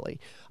mean morally.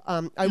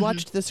 I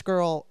watched this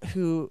girl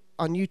who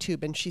on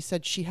YouTube, and she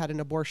said she had an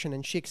abortion,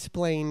 and she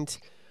explained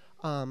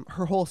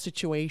her whole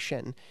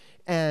situation.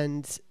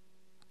 And,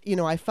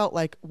 I felt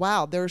like,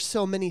 wow, there's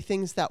so many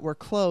things that were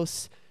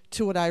close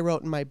to what I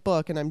wrote in my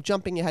book. And I'm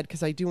jumping ahead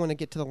because I do want to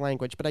get to the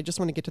language, but I just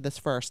want to get to this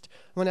first.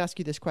 I want to ask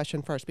you this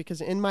question first, because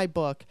in my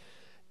book,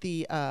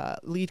 the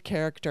lead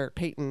character,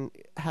 Peyton,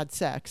 had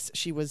sex.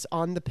 She was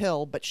on the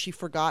pill, but she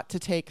forgot to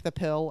take the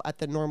pill at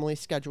the normally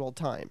scheduled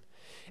time.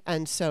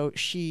 And so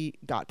she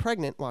got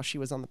pregnant while she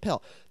was on the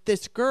pill.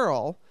 This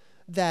girl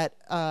that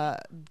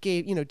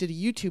did a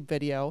YouTube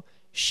video,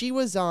 she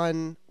was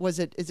on, is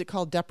it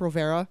called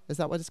Depo-Provera? Is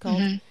that what it's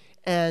called?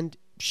 And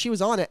she was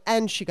on it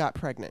and she got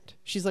pregnant.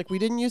 She's like, we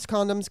didn't use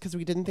condoms because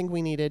we didn't think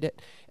we needed it.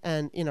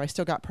 And, I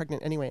still got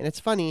pregnant anyway. And it's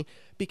funny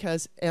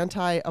because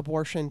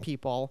anti-abortion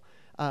people,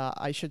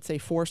 I should say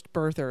forced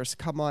birthers,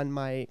 come on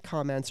my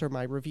comments or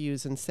my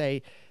reviews and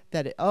say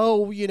that,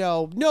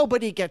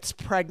 nobody gets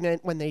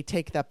pregnant when they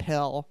take the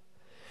pill.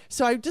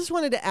 So I just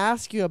wanted to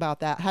ask you about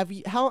that.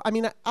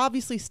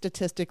 Obviously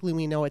statistically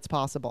we know it's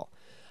possible.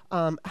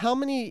 How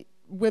many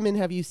women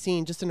have you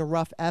seen, just in a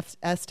rough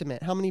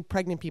estimate, how many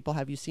pregnant people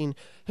have you seen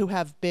who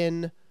have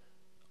been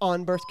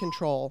on birth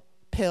control,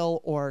 pill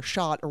or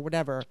shot or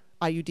whatever,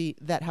 IUD,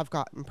 that have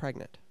gotten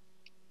pregnant?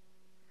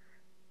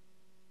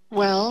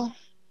 Well,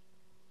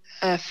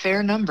 a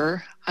fair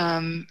number,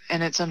 and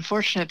it's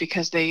unfortunate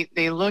because they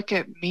look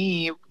at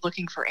me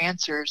looking for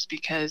answers,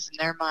 because in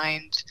their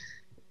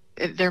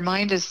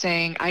mind is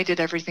saying I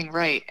did everything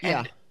right,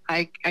 and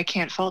I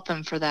can't fault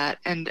them for that.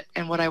 And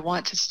what I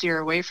want to steer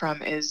away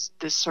from is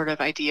this sort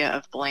of idea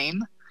of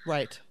blame.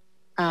 Right.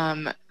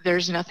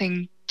 There's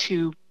nothing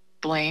to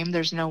blame.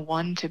 There's no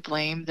one to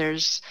blame.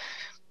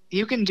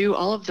 You can do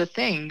all of the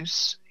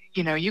things.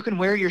 You can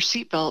wear your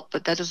seatbelt,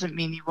 but that doesn't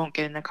mean you won't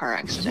get in a car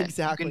accident.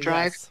 Exactly. You can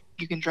drive. Yes.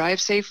 You can drive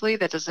safely.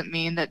 That doesn't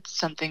mean that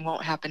something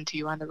won't happen to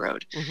you on the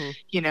road.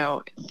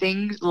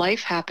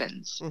 Life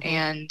happens.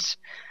 And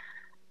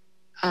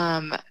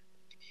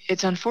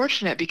it's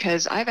unfortunate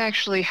because I've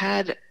actually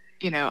had,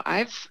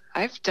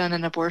 I've done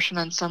an abortion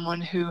on someone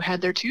who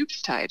had their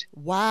tubes tied.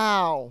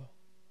 Wow.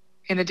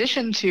 In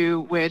addition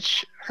to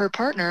which, her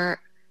partner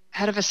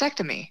had a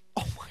vasectomy.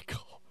 Oh my God.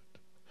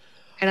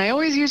 And I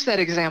always use that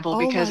example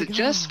because it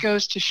just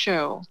goes to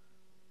show,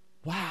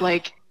 wow,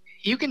 like,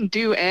 you can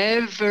do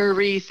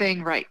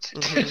everything right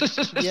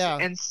Yeah.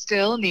 and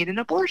still need an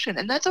abortion.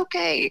 And that's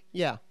okay.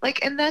 Yeah.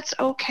 And that's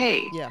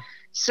okay. Yeah.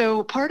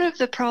 So part of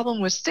the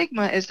problem with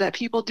stigma is that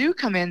people do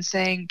come in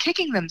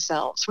kicking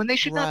themselves when they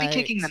should not be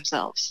kicking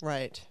themselves.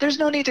 Right. There's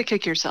no need to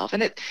kick yourself.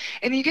 And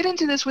you get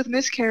into this with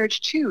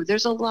miscarriage too.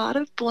 There's a lot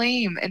of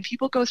blame, and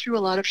people go through a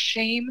lot of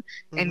shame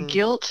and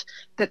guilt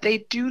that they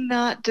do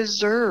not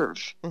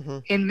deserve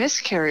in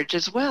miscarriage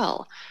as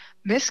well.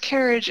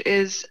 Miscarriage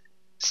is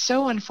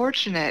so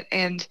unfortunate,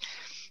 and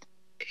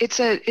it's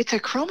a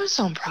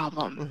chromosome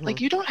problem.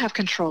 Like, you don't have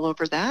control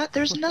over that.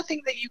 There's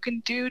nothing that you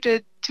can do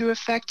to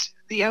affect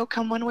the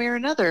outcome one way or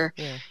another.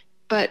 Yeah.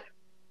 But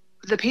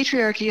the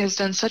patriarchy has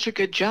done such a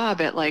good job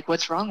at, like,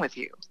 what's wrong with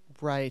you?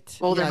 Right.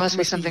 Well, there must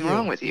be something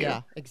wrong with you.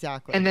 Yeah,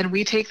 exactly. And then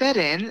we take that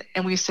in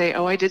and we say,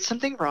 oh, I did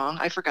something wrong.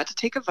 I forgot to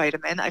take a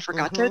vitamin. I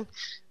forgot to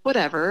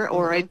whatever,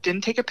 or I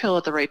didn't take a pill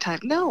at the right time.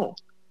 No.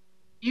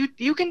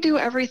 You can do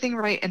everything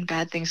right and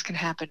bad things can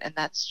happen, and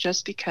that's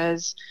just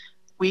because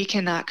we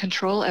cannot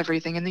control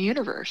everything in the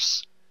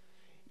universe.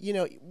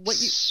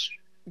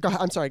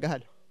 I'm sorry, go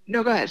ahead.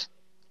 No, go ahead.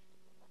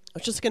 I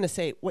was just going to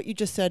say, what you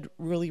just said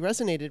really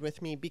resonated with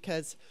me,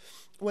 because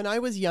when I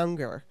was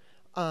younger,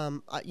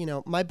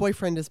 my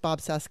boyfriend is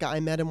Bob Seska. I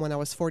met him when I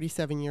was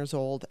 47 years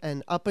old.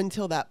 And up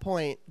until that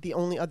point, the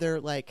only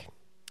other,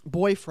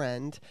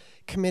 boyfriend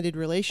committed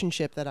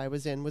relationship that I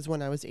was in was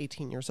when I was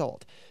 18 years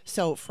old.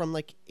 So from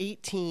like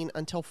 18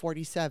 until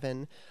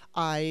 47,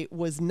 I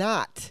was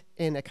not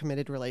in a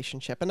committed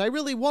relationship, and I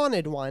really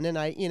wanted one. And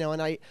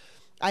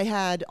I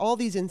had all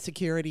these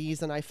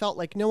insecurities, and I felt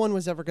like no one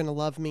was ever going to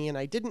love me, and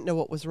I didn't know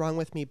what was wrong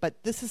with me.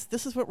 But this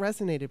is what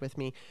resonated with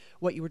me,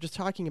 what you were just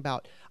talking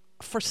about.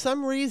 For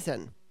some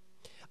reason,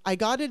 I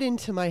got it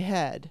into my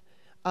head.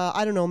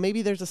 I don't know,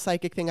 maybe there's a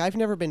psychic thing. I've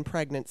never been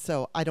pregnant,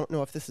 so I don't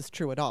know if this is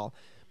true at all.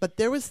 But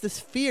there was this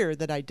fear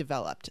that I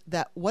developed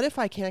that what if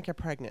I can't get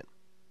pregnant?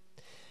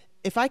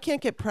 If I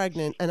can't get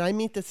pregnant and I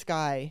meet this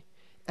guy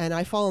and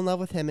I fall in love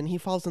with him and he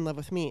falls in love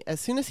with me,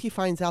 as soon as he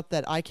finds out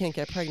that I can't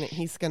get pregnant,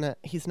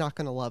 he's not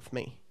gonna love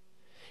me.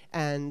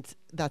 And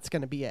that's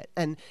gonna be it.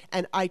 And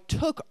I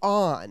took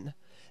on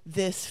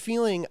this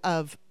feeling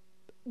of,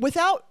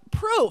 without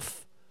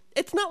proof,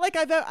 it's not like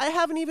I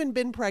haven't even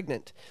been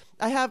pregnant.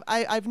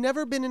 I've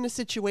never been in a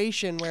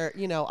situation where,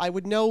 I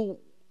would know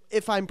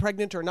if I'm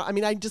pregnant or not. I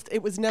mean,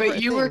 it was never.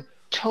 But you were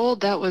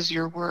told that was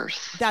your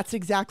worth. That's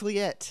exactly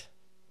it.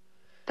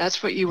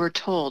 That's what you were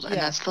told, and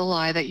that's the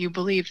lie that you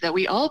believed, that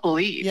we all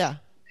believe. Yeah.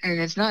 And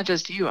it's not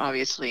just you,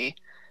 obviously.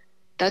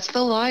 That's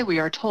the lie we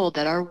are told,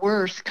 that our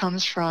worth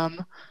comes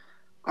from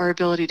our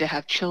ability to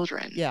have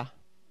children. Yeah.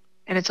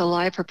 And it's a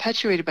lie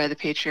perpetuated by the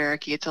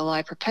patriarchy. It's a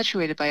lie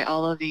perpetuated by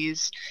all of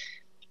these,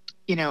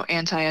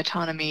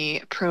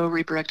 anti-autonomy,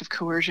 pro-reproductive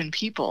coercion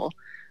people.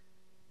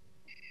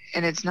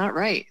 And it's not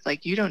right.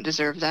 Like, you don't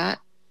deserve that.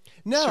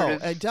 No,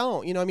 I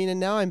don't. And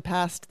now I'm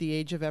past the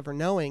age of ever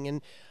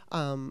knowing.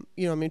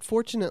 And,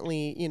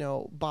 fortunately,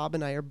 Bob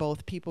and I are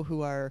both people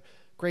who are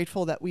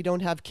grateful that we don't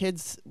have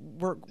kids.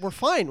 We're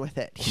fine with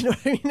it. You know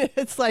what I mean?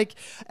 It's like,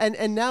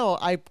 and now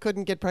I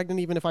couldn't get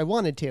pregnant even if I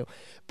wanted to.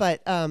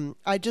 But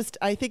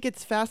I think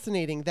it's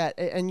fascinating that,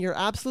 and you're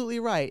absolutely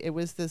right. It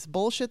was this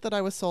bullshit that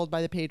I was sold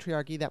by the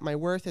patriarchy, that my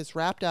worth is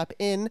wrapped up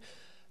in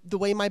the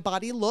way my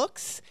body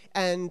looks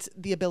and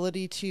the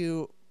ability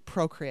to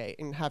procreate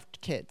and have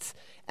kids.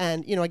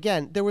 And,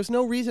 again, there was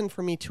no reason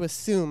for me to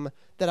assume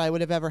that I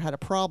would have ever had a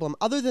problem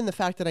other than the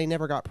fact that I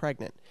never got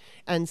pregnant.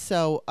 And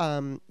so,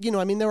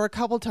 there were a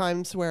couple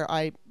times where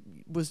it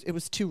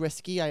was too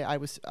risky.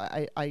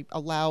 I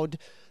allowed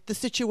the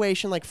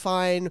situation, like,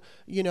 fine,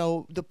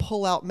 the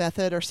pull-out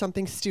method or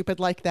something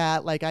stupid like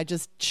that. Like, I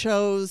just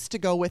chose to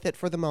go with it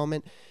for the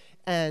moment.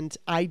 And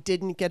I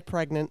didn't get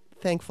pregnant.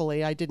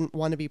 Thankfully, I didn't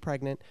want to be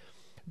pregnant.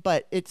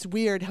 But it's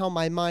weird how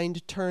my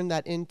mind turned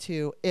that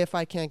into, if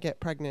I can't get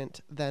pregnant,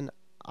 then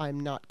I'm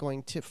not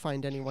going to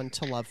find anyone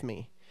to love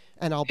me,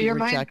 and I'll be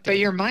rejected. But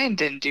your mind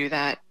didn't do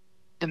that.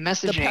 The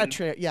messaging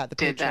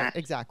did that.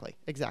 Exactly.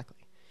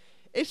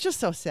 It's just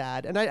so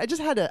sad, and I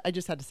just had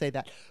to say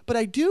that. But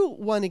I do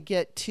want to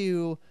get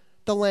to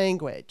the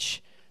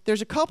language.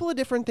 There's a couple of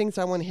different things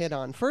I want to hit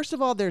on. First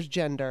of all, there's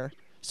gender.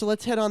 So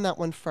let's hit on that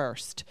one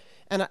first.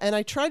 And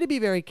I try to be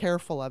very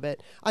careful of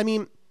it. I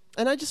mean,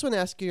 and I just want to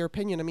ask you your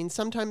opinion. I mean,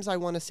 sometimes I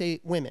want to say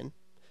women,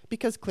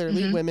 because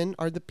clearly women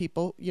are the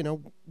people,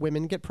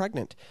 women get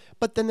pregnant.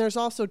 But then there's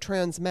also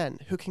trans men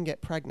who can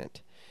get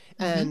pregnant.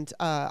 And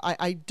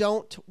I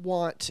don't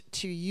want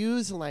to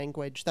use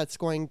language that's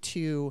going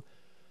to,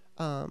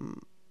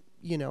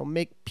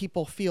 make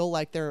people feel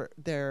like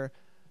they're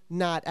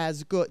not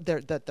as good,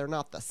 that they're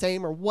not the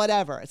same or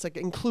whatever. It's like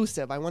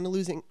inclusive. I want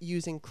to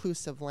use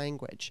inclusive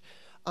language.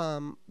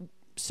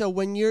 So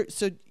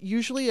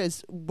usually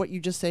is what you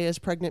just say as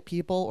pregnant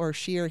people, or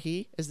she or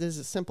he, is this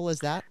as simple as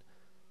that?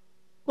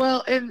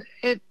 Well,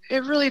 it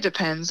really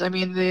depends. I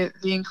mean, the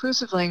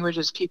inclusive language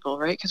is people,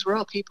 right? Because we're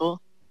all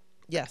people.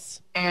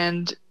 Yes.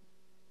 And,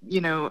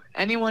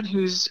 anyone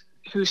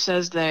who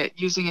says that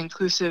using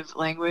inclusive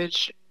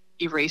language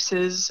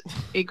erases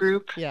a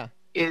group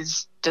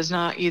does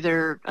not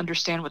either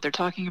understand what they're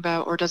talking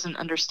about or doesn't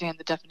understand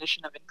the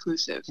definition of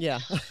inclusive. Yeah.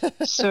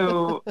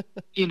 So,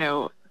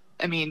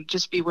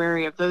 just be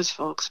wary of those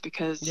folks,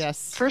 because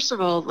first of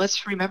all,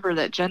 let's remember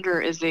that gender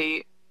is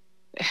a,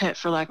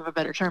 for lack of a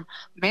better term,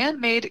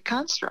 man-made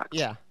construct.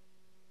 Yeah.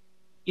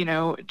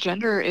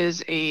 Gender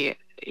is a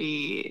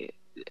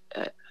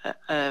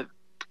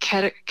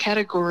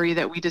category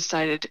that we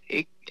decided,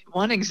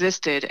 one,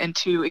 existed, and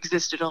two,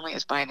 existed only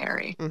as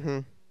binary.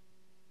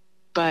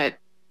 But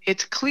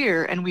it's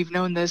clear, and we've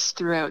known this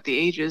throughout the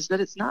ages, that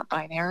it's not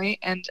binary.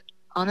 And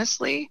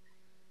honestly,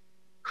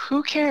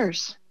 who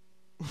cares?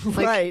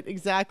 Right,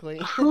 exactly.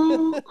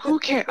 who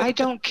cares? I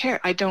don't care.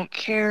 I don't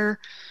care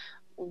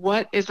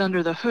what is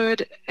under the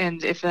hood,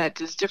 and if that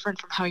is different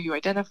from how you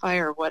identify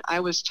or what I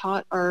was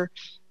taught are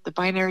the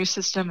binary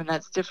system, and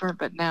that's different.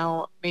 But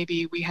now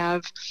maybe we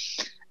have,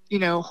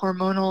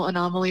 hormonal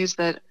anomalies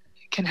that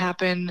can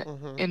happen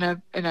in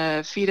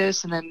a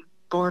fetus, and then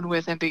born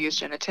with ambiguous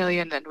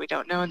genitalia, and then we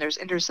don't know, and there's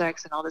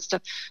intersex and all this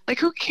stuff. Like,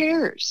 who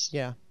cares?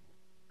 Yeah.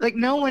 Like,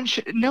 no one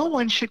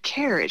should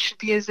care. It should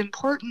be as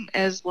important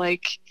as,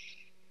 like,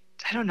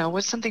 I don't know,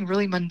 what's something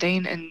really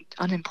mundane and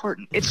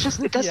unimportant. It's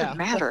just, it doesn't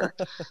matter.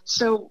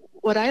 So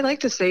what I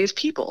like to say is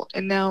people.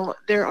 And now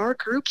there are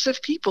groups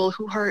of people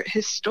who are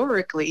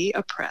historically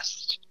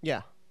oppressed.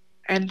 Yeah.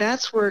 And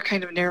that's where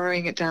kind of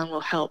narrowing it down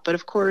will help. But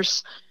of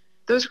course,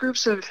 those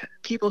groups of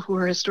people who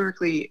are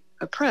historically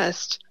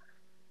oppressed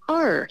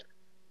are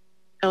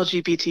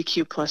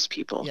LGBTQ plus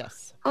people,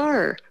 yes,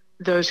 are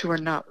those who are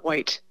not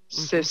white,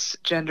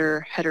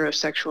 cisgender,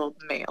 heterosexual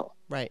male.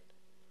 right.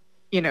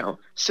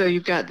 So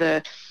you've got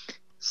the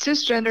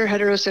cisgender,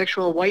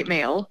 heterosexual, white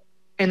male,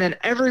 and then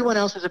everyone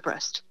else is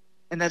oppressed.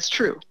 And that's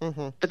true.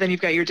 But then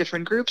you've got your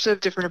different groups of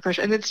different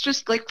oppression. And it's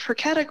just like, for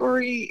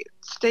category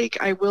sake,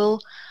 I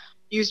will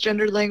use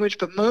gendered language,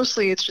 but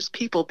mostly it's just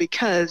people,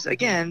 because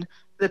again,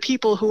 the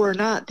people who are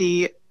not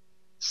the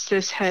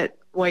cis-het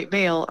white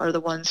male are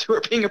the ones who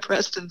are being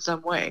oppressed in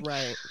some way.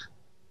 Right.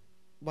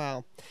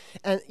 Wow.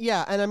 And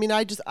yeah, and I mean,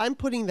 I'm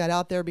putting that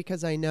out there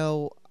because I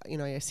know,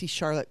 I see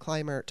Charlotte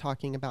Clymer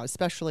talking about,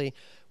 especially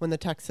when the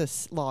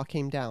Texas law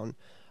came down,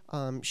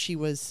 she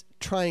was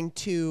trying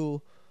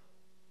to,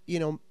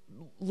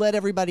 let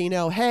everybody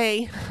know,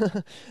 hey,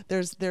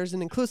 there's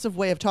an inclusive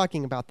way of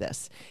talking about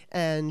this.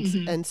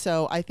 And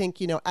so I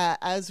think,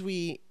 as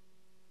we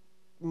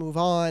move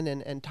on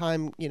and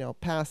time,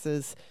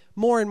 passes,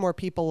 more and more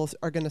people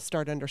are going to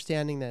start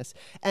understanding this.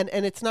 And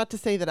it's not to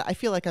say that I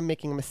feel like I'm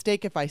making a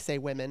mistake if I say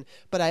women,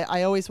 but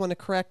I always want to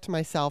correct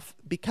myself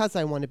because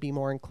I want to be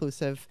more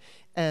inclusive.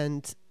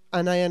 And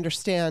I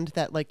understand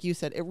that, like you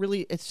said,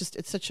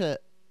 it's such a,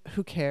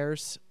 who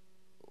cares?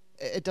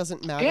 It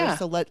doesn't matter. Yeah.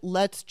 So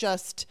let's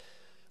just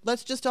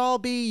all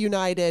be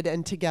united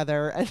and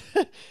together. And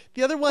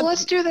the other one, well,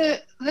 let's do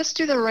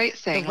the right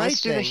thing. Let's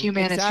do the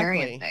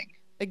humanitarian thing.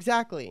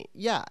 Exactly.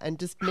 Yeah. And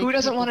just who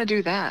doesn't want to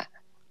do that?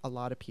 A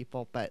lot of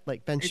people, but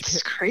like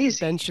it's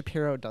crazy. Ben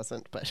Shapiro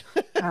doesn't, but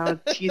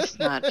he's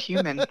not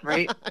human,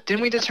 right?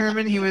 Didn't we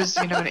determine he was,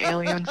 an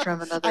alien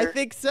from another? I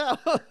think so.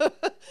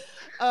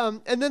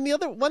 And then the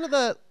other one of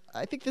the,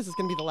 I think this is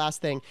going to be the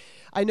last thing.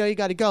 I know you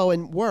got to go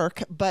and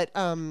work, but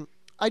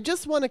I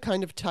just want to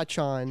kind of touch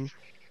on.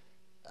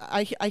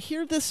 I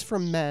hear this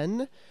from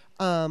men,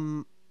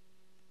 and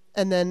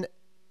then,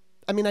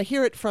 I mean, I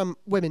hear it from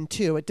women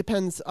too. It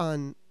depends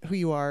on who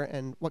you are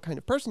and what kind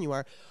of person you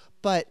are,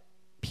 but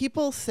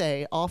people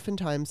say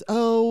oftentimes,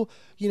 oh,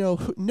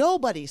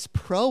 nobody's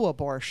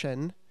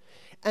pro-abortion.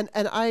 And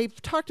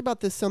I've talked about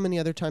this so many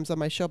other times on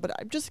my show, but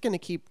I'm just going to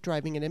keep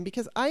driving it in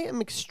because I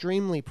am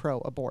extremely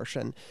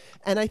pro-abortion.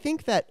 And I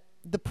think that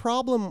the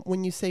problem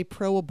when you say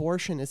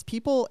pro-abortion is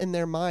people in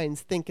their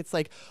minds think it's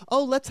like,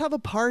 oh, let's have a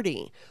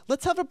party.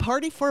 Let's have a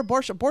party for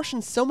abortion.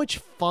 Abortion's so much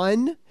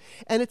fun.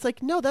 And it's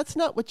like, no, that's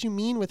not what you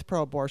mean with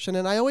pro-abortion.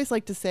 And I always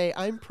like to say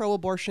I'm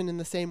pro-abortion in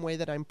the same way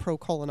that I'm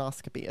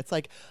pro-colonoscopy. It's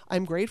like,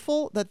 I'm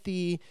grateful that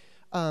the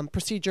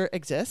procedure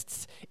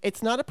exists.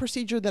 It's not a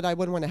procedure that I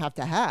would want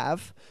to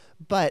have,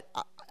 but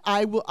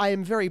I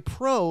am very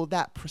pro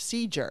that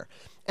procedure.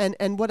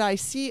 And what I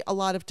see a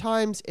lot of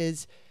times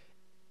is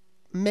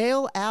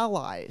male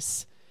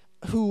allies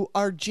who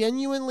are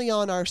genuinely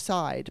on our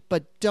side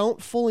but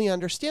don't fully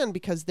understand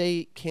because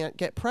they can't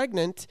get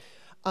pregnant.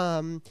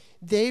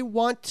 They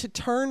want to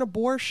turn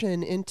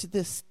abortion into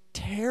this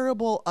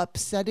terrible,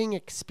 upsetting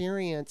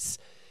experience.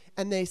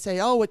 And they say,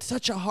 oh, it's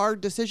such a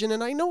hard decision.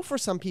 And I know for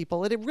some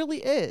people it really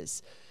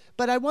is.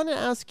 But I want to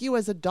ask you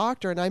as a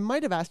doctor, and I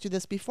might have asked you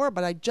this before,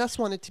 but I just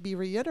want it to be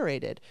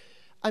reiterated.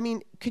 I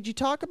mean, could you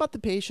talk about the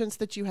patients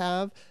that you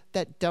have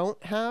that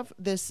don't have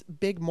this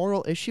big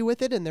moral issue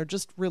with it and they're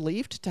just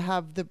relieved to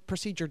have the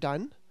procedure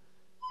done?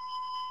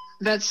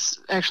 That's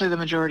actually the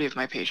majority of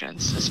my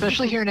patients,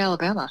 especially here in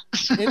Alabama.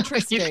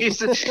 Interesting.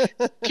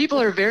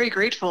 People are very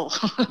grateful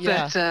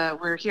that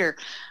we're here.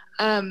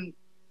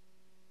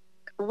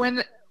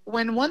 When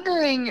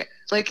wondering,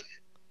 like,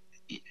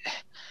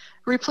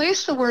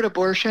 replace the word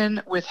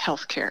abortion with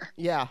healthcare.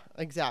 Yeah,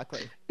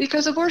 exactly.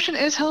 Because abortion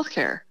is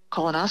healthcare.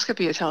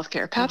 Colonoscopy is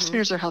healthcare. Pap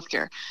smears are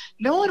healthcare.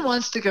 No one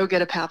wants to go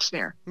get a pap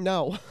smear.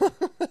 No.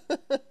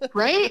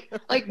 Right?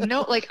 Like,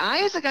 no, like I,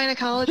 as a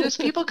gynecologist,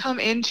 people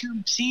come in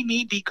to see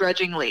me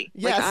begrudgingly.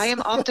 Yes. Like I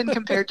am often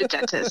compared to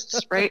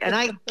dentists, right? And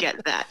I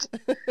get that.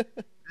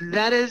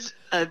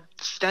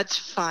 That's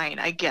fine.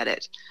 I get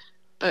it.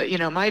 But,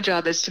 my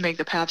job is to make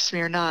the pap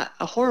smear not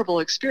a horrible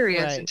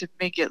experience, and to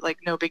make it like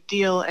no big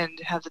deal and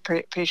have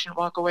the patient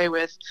walk away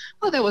with,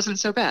 oh, that wasn't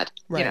so bad.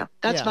 Right.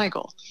 That's my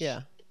goal.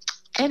 Yeah.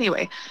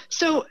 Anyway,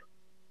 so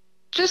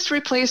just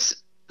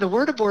replace the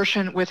word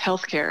abortion with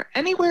healthcare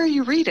anywhere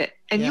you read it,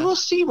 and you will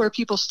see where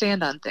people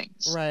stand on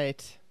things.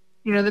 Right.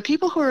 The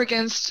people who are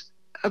against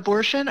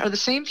abortion are the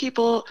same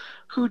people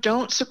who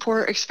don't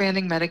support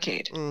expanding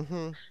Medicaid.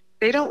 Mm-hmm.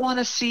 They don't want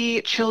to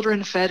see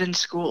children fed in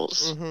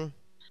schools. Mm-hmm.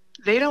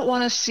 They don't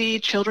want to see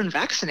children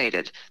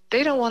vaccinated.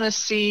 They don't want to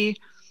see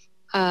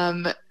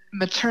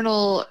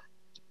maternal,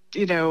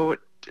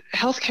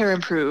 healthcare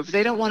improve.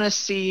 They don't want to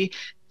see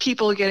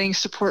people getting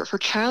support for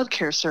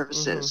childcare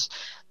services.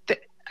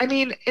 I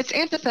mean, it's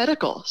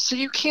antithetical. So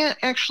you can't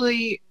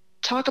actually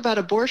talk about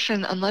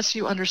abortion unless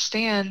you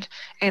understand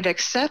and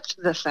accept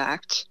the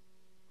fact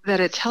that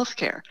it's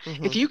healthcare.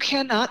 If you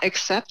cannot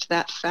accept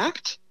that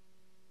fact,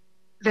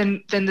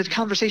 then the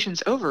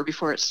conversation's over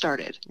before it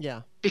started.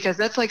 Yeah. Because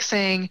that's like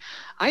saying,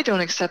 I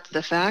don't accept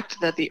the fact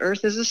that the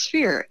earth is a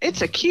sphere.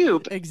 It's a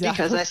cube.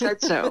 Exactly. Because I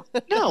said so.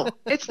 No,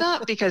 it's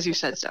not because you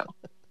said so.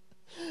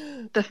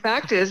 The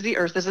fact is the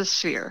earth is a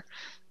sphere.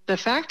 The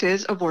fact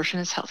is abortion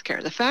is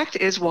healthcare. The fact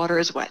is water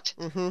is wet.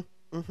 Mm-hmm.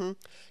 Mm-hmm.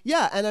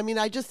 Yeah. And I mean,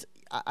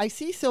 I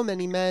see so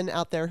many men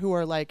out there who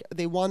are like,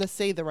 they want to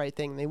say the right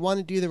thing. They want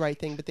to do the right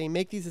thing, but they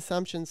make these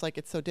assumptions like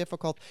it's so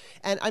difficult.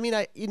 And I mean,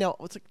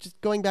 it's like just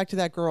going back to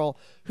that girl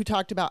who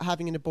talked about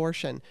having an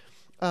abortion.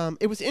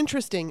 It was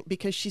interesting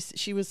because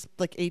she was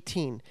like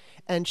 18,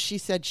 and she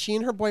said she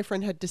and her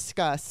boyfriend had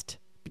discussed,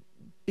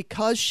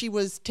 because she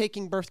was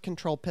taking birth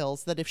control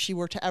pills, that if she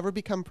were to ever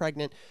become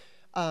pregnant,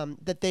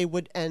 that they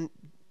would end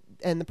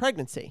the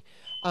pregnancy.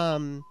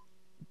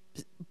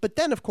 But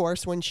then, of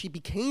course, when she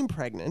became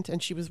pregnant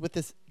and she was with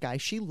this guy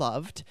she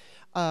loved,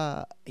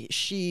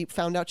 she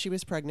found out she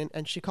was pregnant,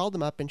 and she called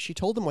him up and she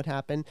told him what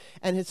happened.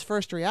 And his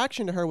first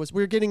reaction to her was,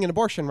 "We're getting an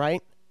abortion,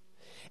 right?"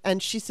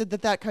 And she said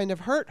that kind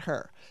of hurt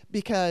her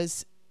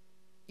because,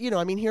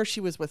 I mean, here she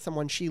was with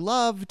someone she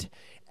loved,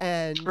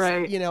 and,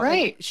 Right.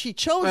 and she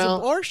chose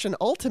abortion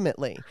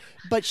ultimately.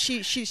 But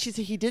she said,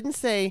 he didn't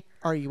say,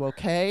 "Are you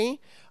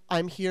okay?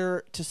 I'm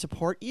here to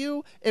support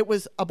you." It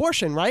was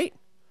abortion, right?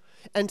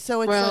 And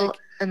so it's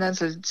and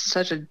that's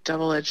such a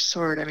double-edged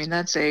sword. I mean,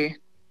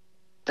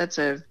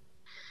 the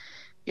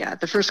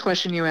first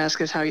question you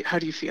ask is how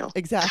do you feel?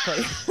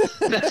 Exactly.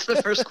 That's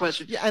the first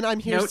question. Yeah, and I'm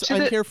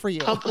here for you.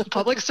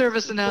 Public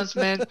service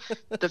announcement.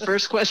 That's the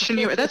first question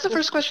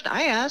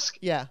I ask.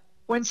 Yeah.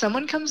 When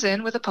someone comes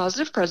in with a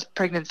positive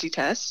pregnancy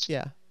test.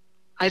 Yeah.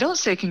 I don't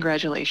say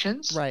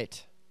congratulations.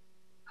 Right.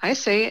 I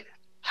say,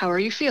 how are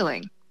you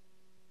feeling?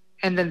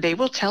 And then they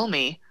will tell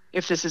me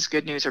if this is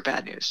good news or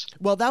bad news.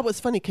 Well, that was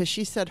funny because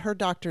she said her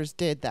doctors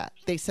did that.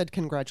 They said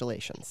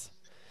congratulations.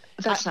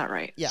 That's not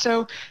right. Yeah.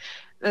 So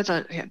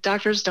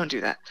doctors don't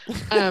do that.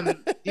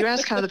 You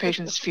ask how the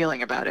patient's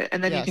feeling about it,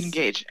 and then you can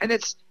gauge. And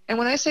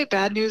when I say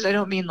bad news, I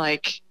don't mean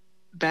like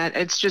bad.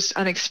 It's just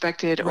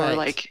unexpected, or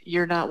like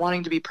you're not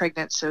wanting to be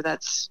pregnant, so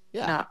that's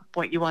not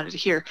what you wanted to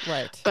hear.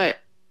 Right. But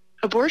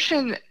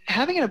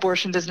having an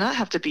abortion does not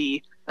have to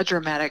be a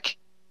dramatic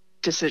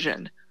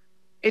decision.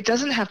 It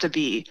doesn't have to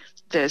be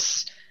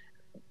this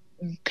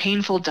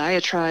painful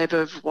diatribe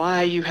of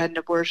why you had an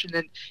abortion.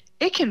 And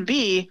it can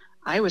be,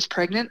 I was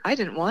pregnant, I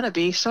didn't want to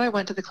be, so I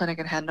went to the clinic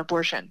and had an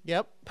abortion.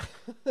 Yep.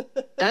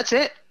 That's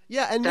it.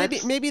 Yeah, and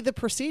maybe the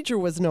procedure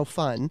was no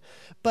fun,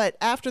 but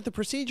after the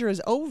procedure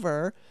is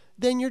over,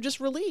 then you're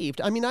just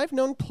relieved. I mean, I've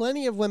known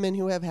plenty of women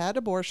who have had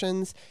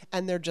abortions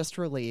and they're just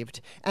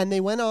relieved. And they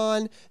went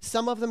on,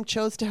 some of them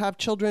chose to have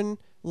children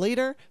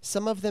later,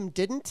 some of them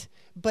didn't,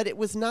 but it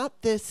was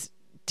not this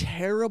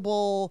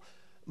terrible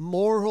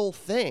moral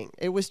thing.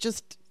 It was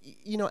just,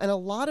 and a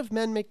lot of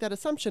men make that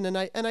assumption, and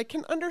I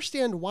can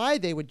understand why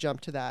they would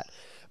jump to that.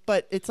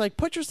 But it's like,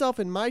 put yourself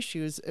in my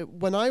shoes.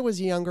 When I was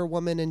a younger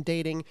woman and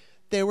dating,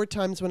 there were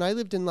times when I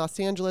lived in Los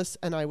Angeles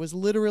and I was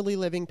literally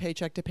living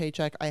paycheck to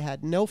paycheck. I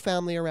had no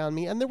family around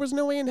me, and there was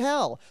no way in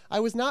hell I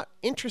was not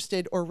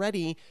interested or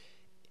ready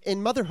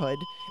in motherhood.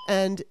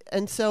 And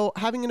so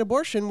having an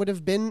abortion would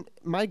have been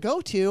my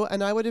go-to,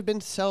 and I would have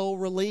been so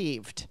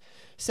relieved.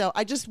 So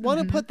I just want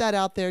to put that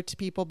out there to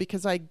people,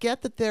 because I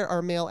get that there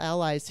are male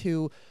allies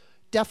who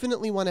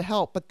definitely want to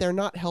help, but they're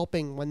not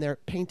helping when they're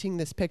painting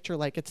this picture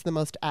like it's the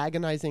most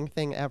agonizing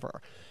thing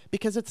ever,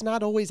 because it's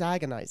not always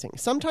agonizing.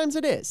 Sometimes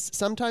it is.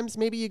 Sometimes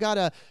maybe you got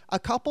a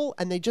couple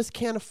and they just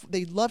can't,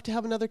 they'd love to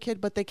have another kid,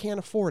 but they can't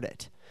afford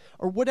it,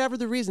 or whatever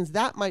the reasons.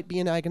 That might be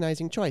an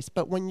agonizing choice.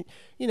 But when,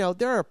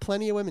 there are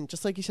plenty of women,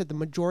 just like you said, the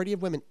majority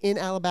of women in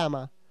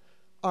Alabama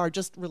are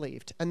just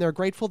relieved, and they're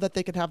grateful that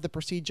they could have the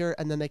procedure,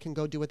 and then they can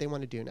go do what they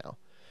want to do now.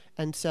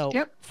 And so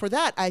for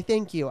that, I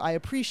thank you. I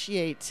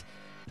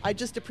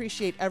just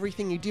appreciate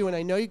everything you do, and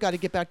I know you got to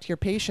get back to your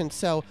patients.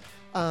 So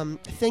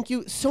thank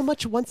you so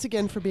much once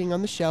again for being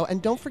on the show.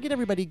 And don't forget,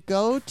 everybody,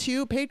 go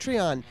to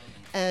Patreon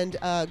and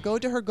go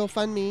to her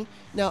GoFundMe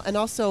now, and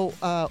also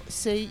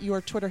say your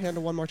Twitter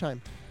handle one more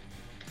time.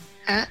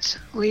 At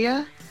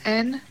Leah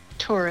N.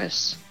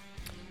 Torres.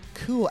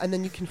 Cool. And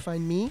then you can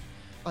find me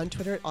on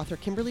Twitter at author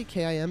Kimberly,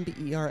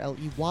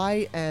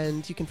 Kimberley,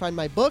 and you can find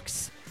my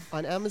books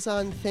on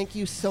Amazon. Thank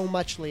you so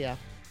much, Leah.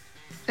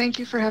 Thank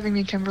you for having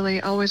me,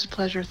 Kimberly. Always a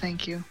pleasure.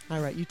 Thank you.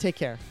 All right. You take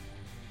care.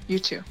 You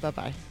too.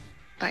 Bye-bye.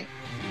 Bye.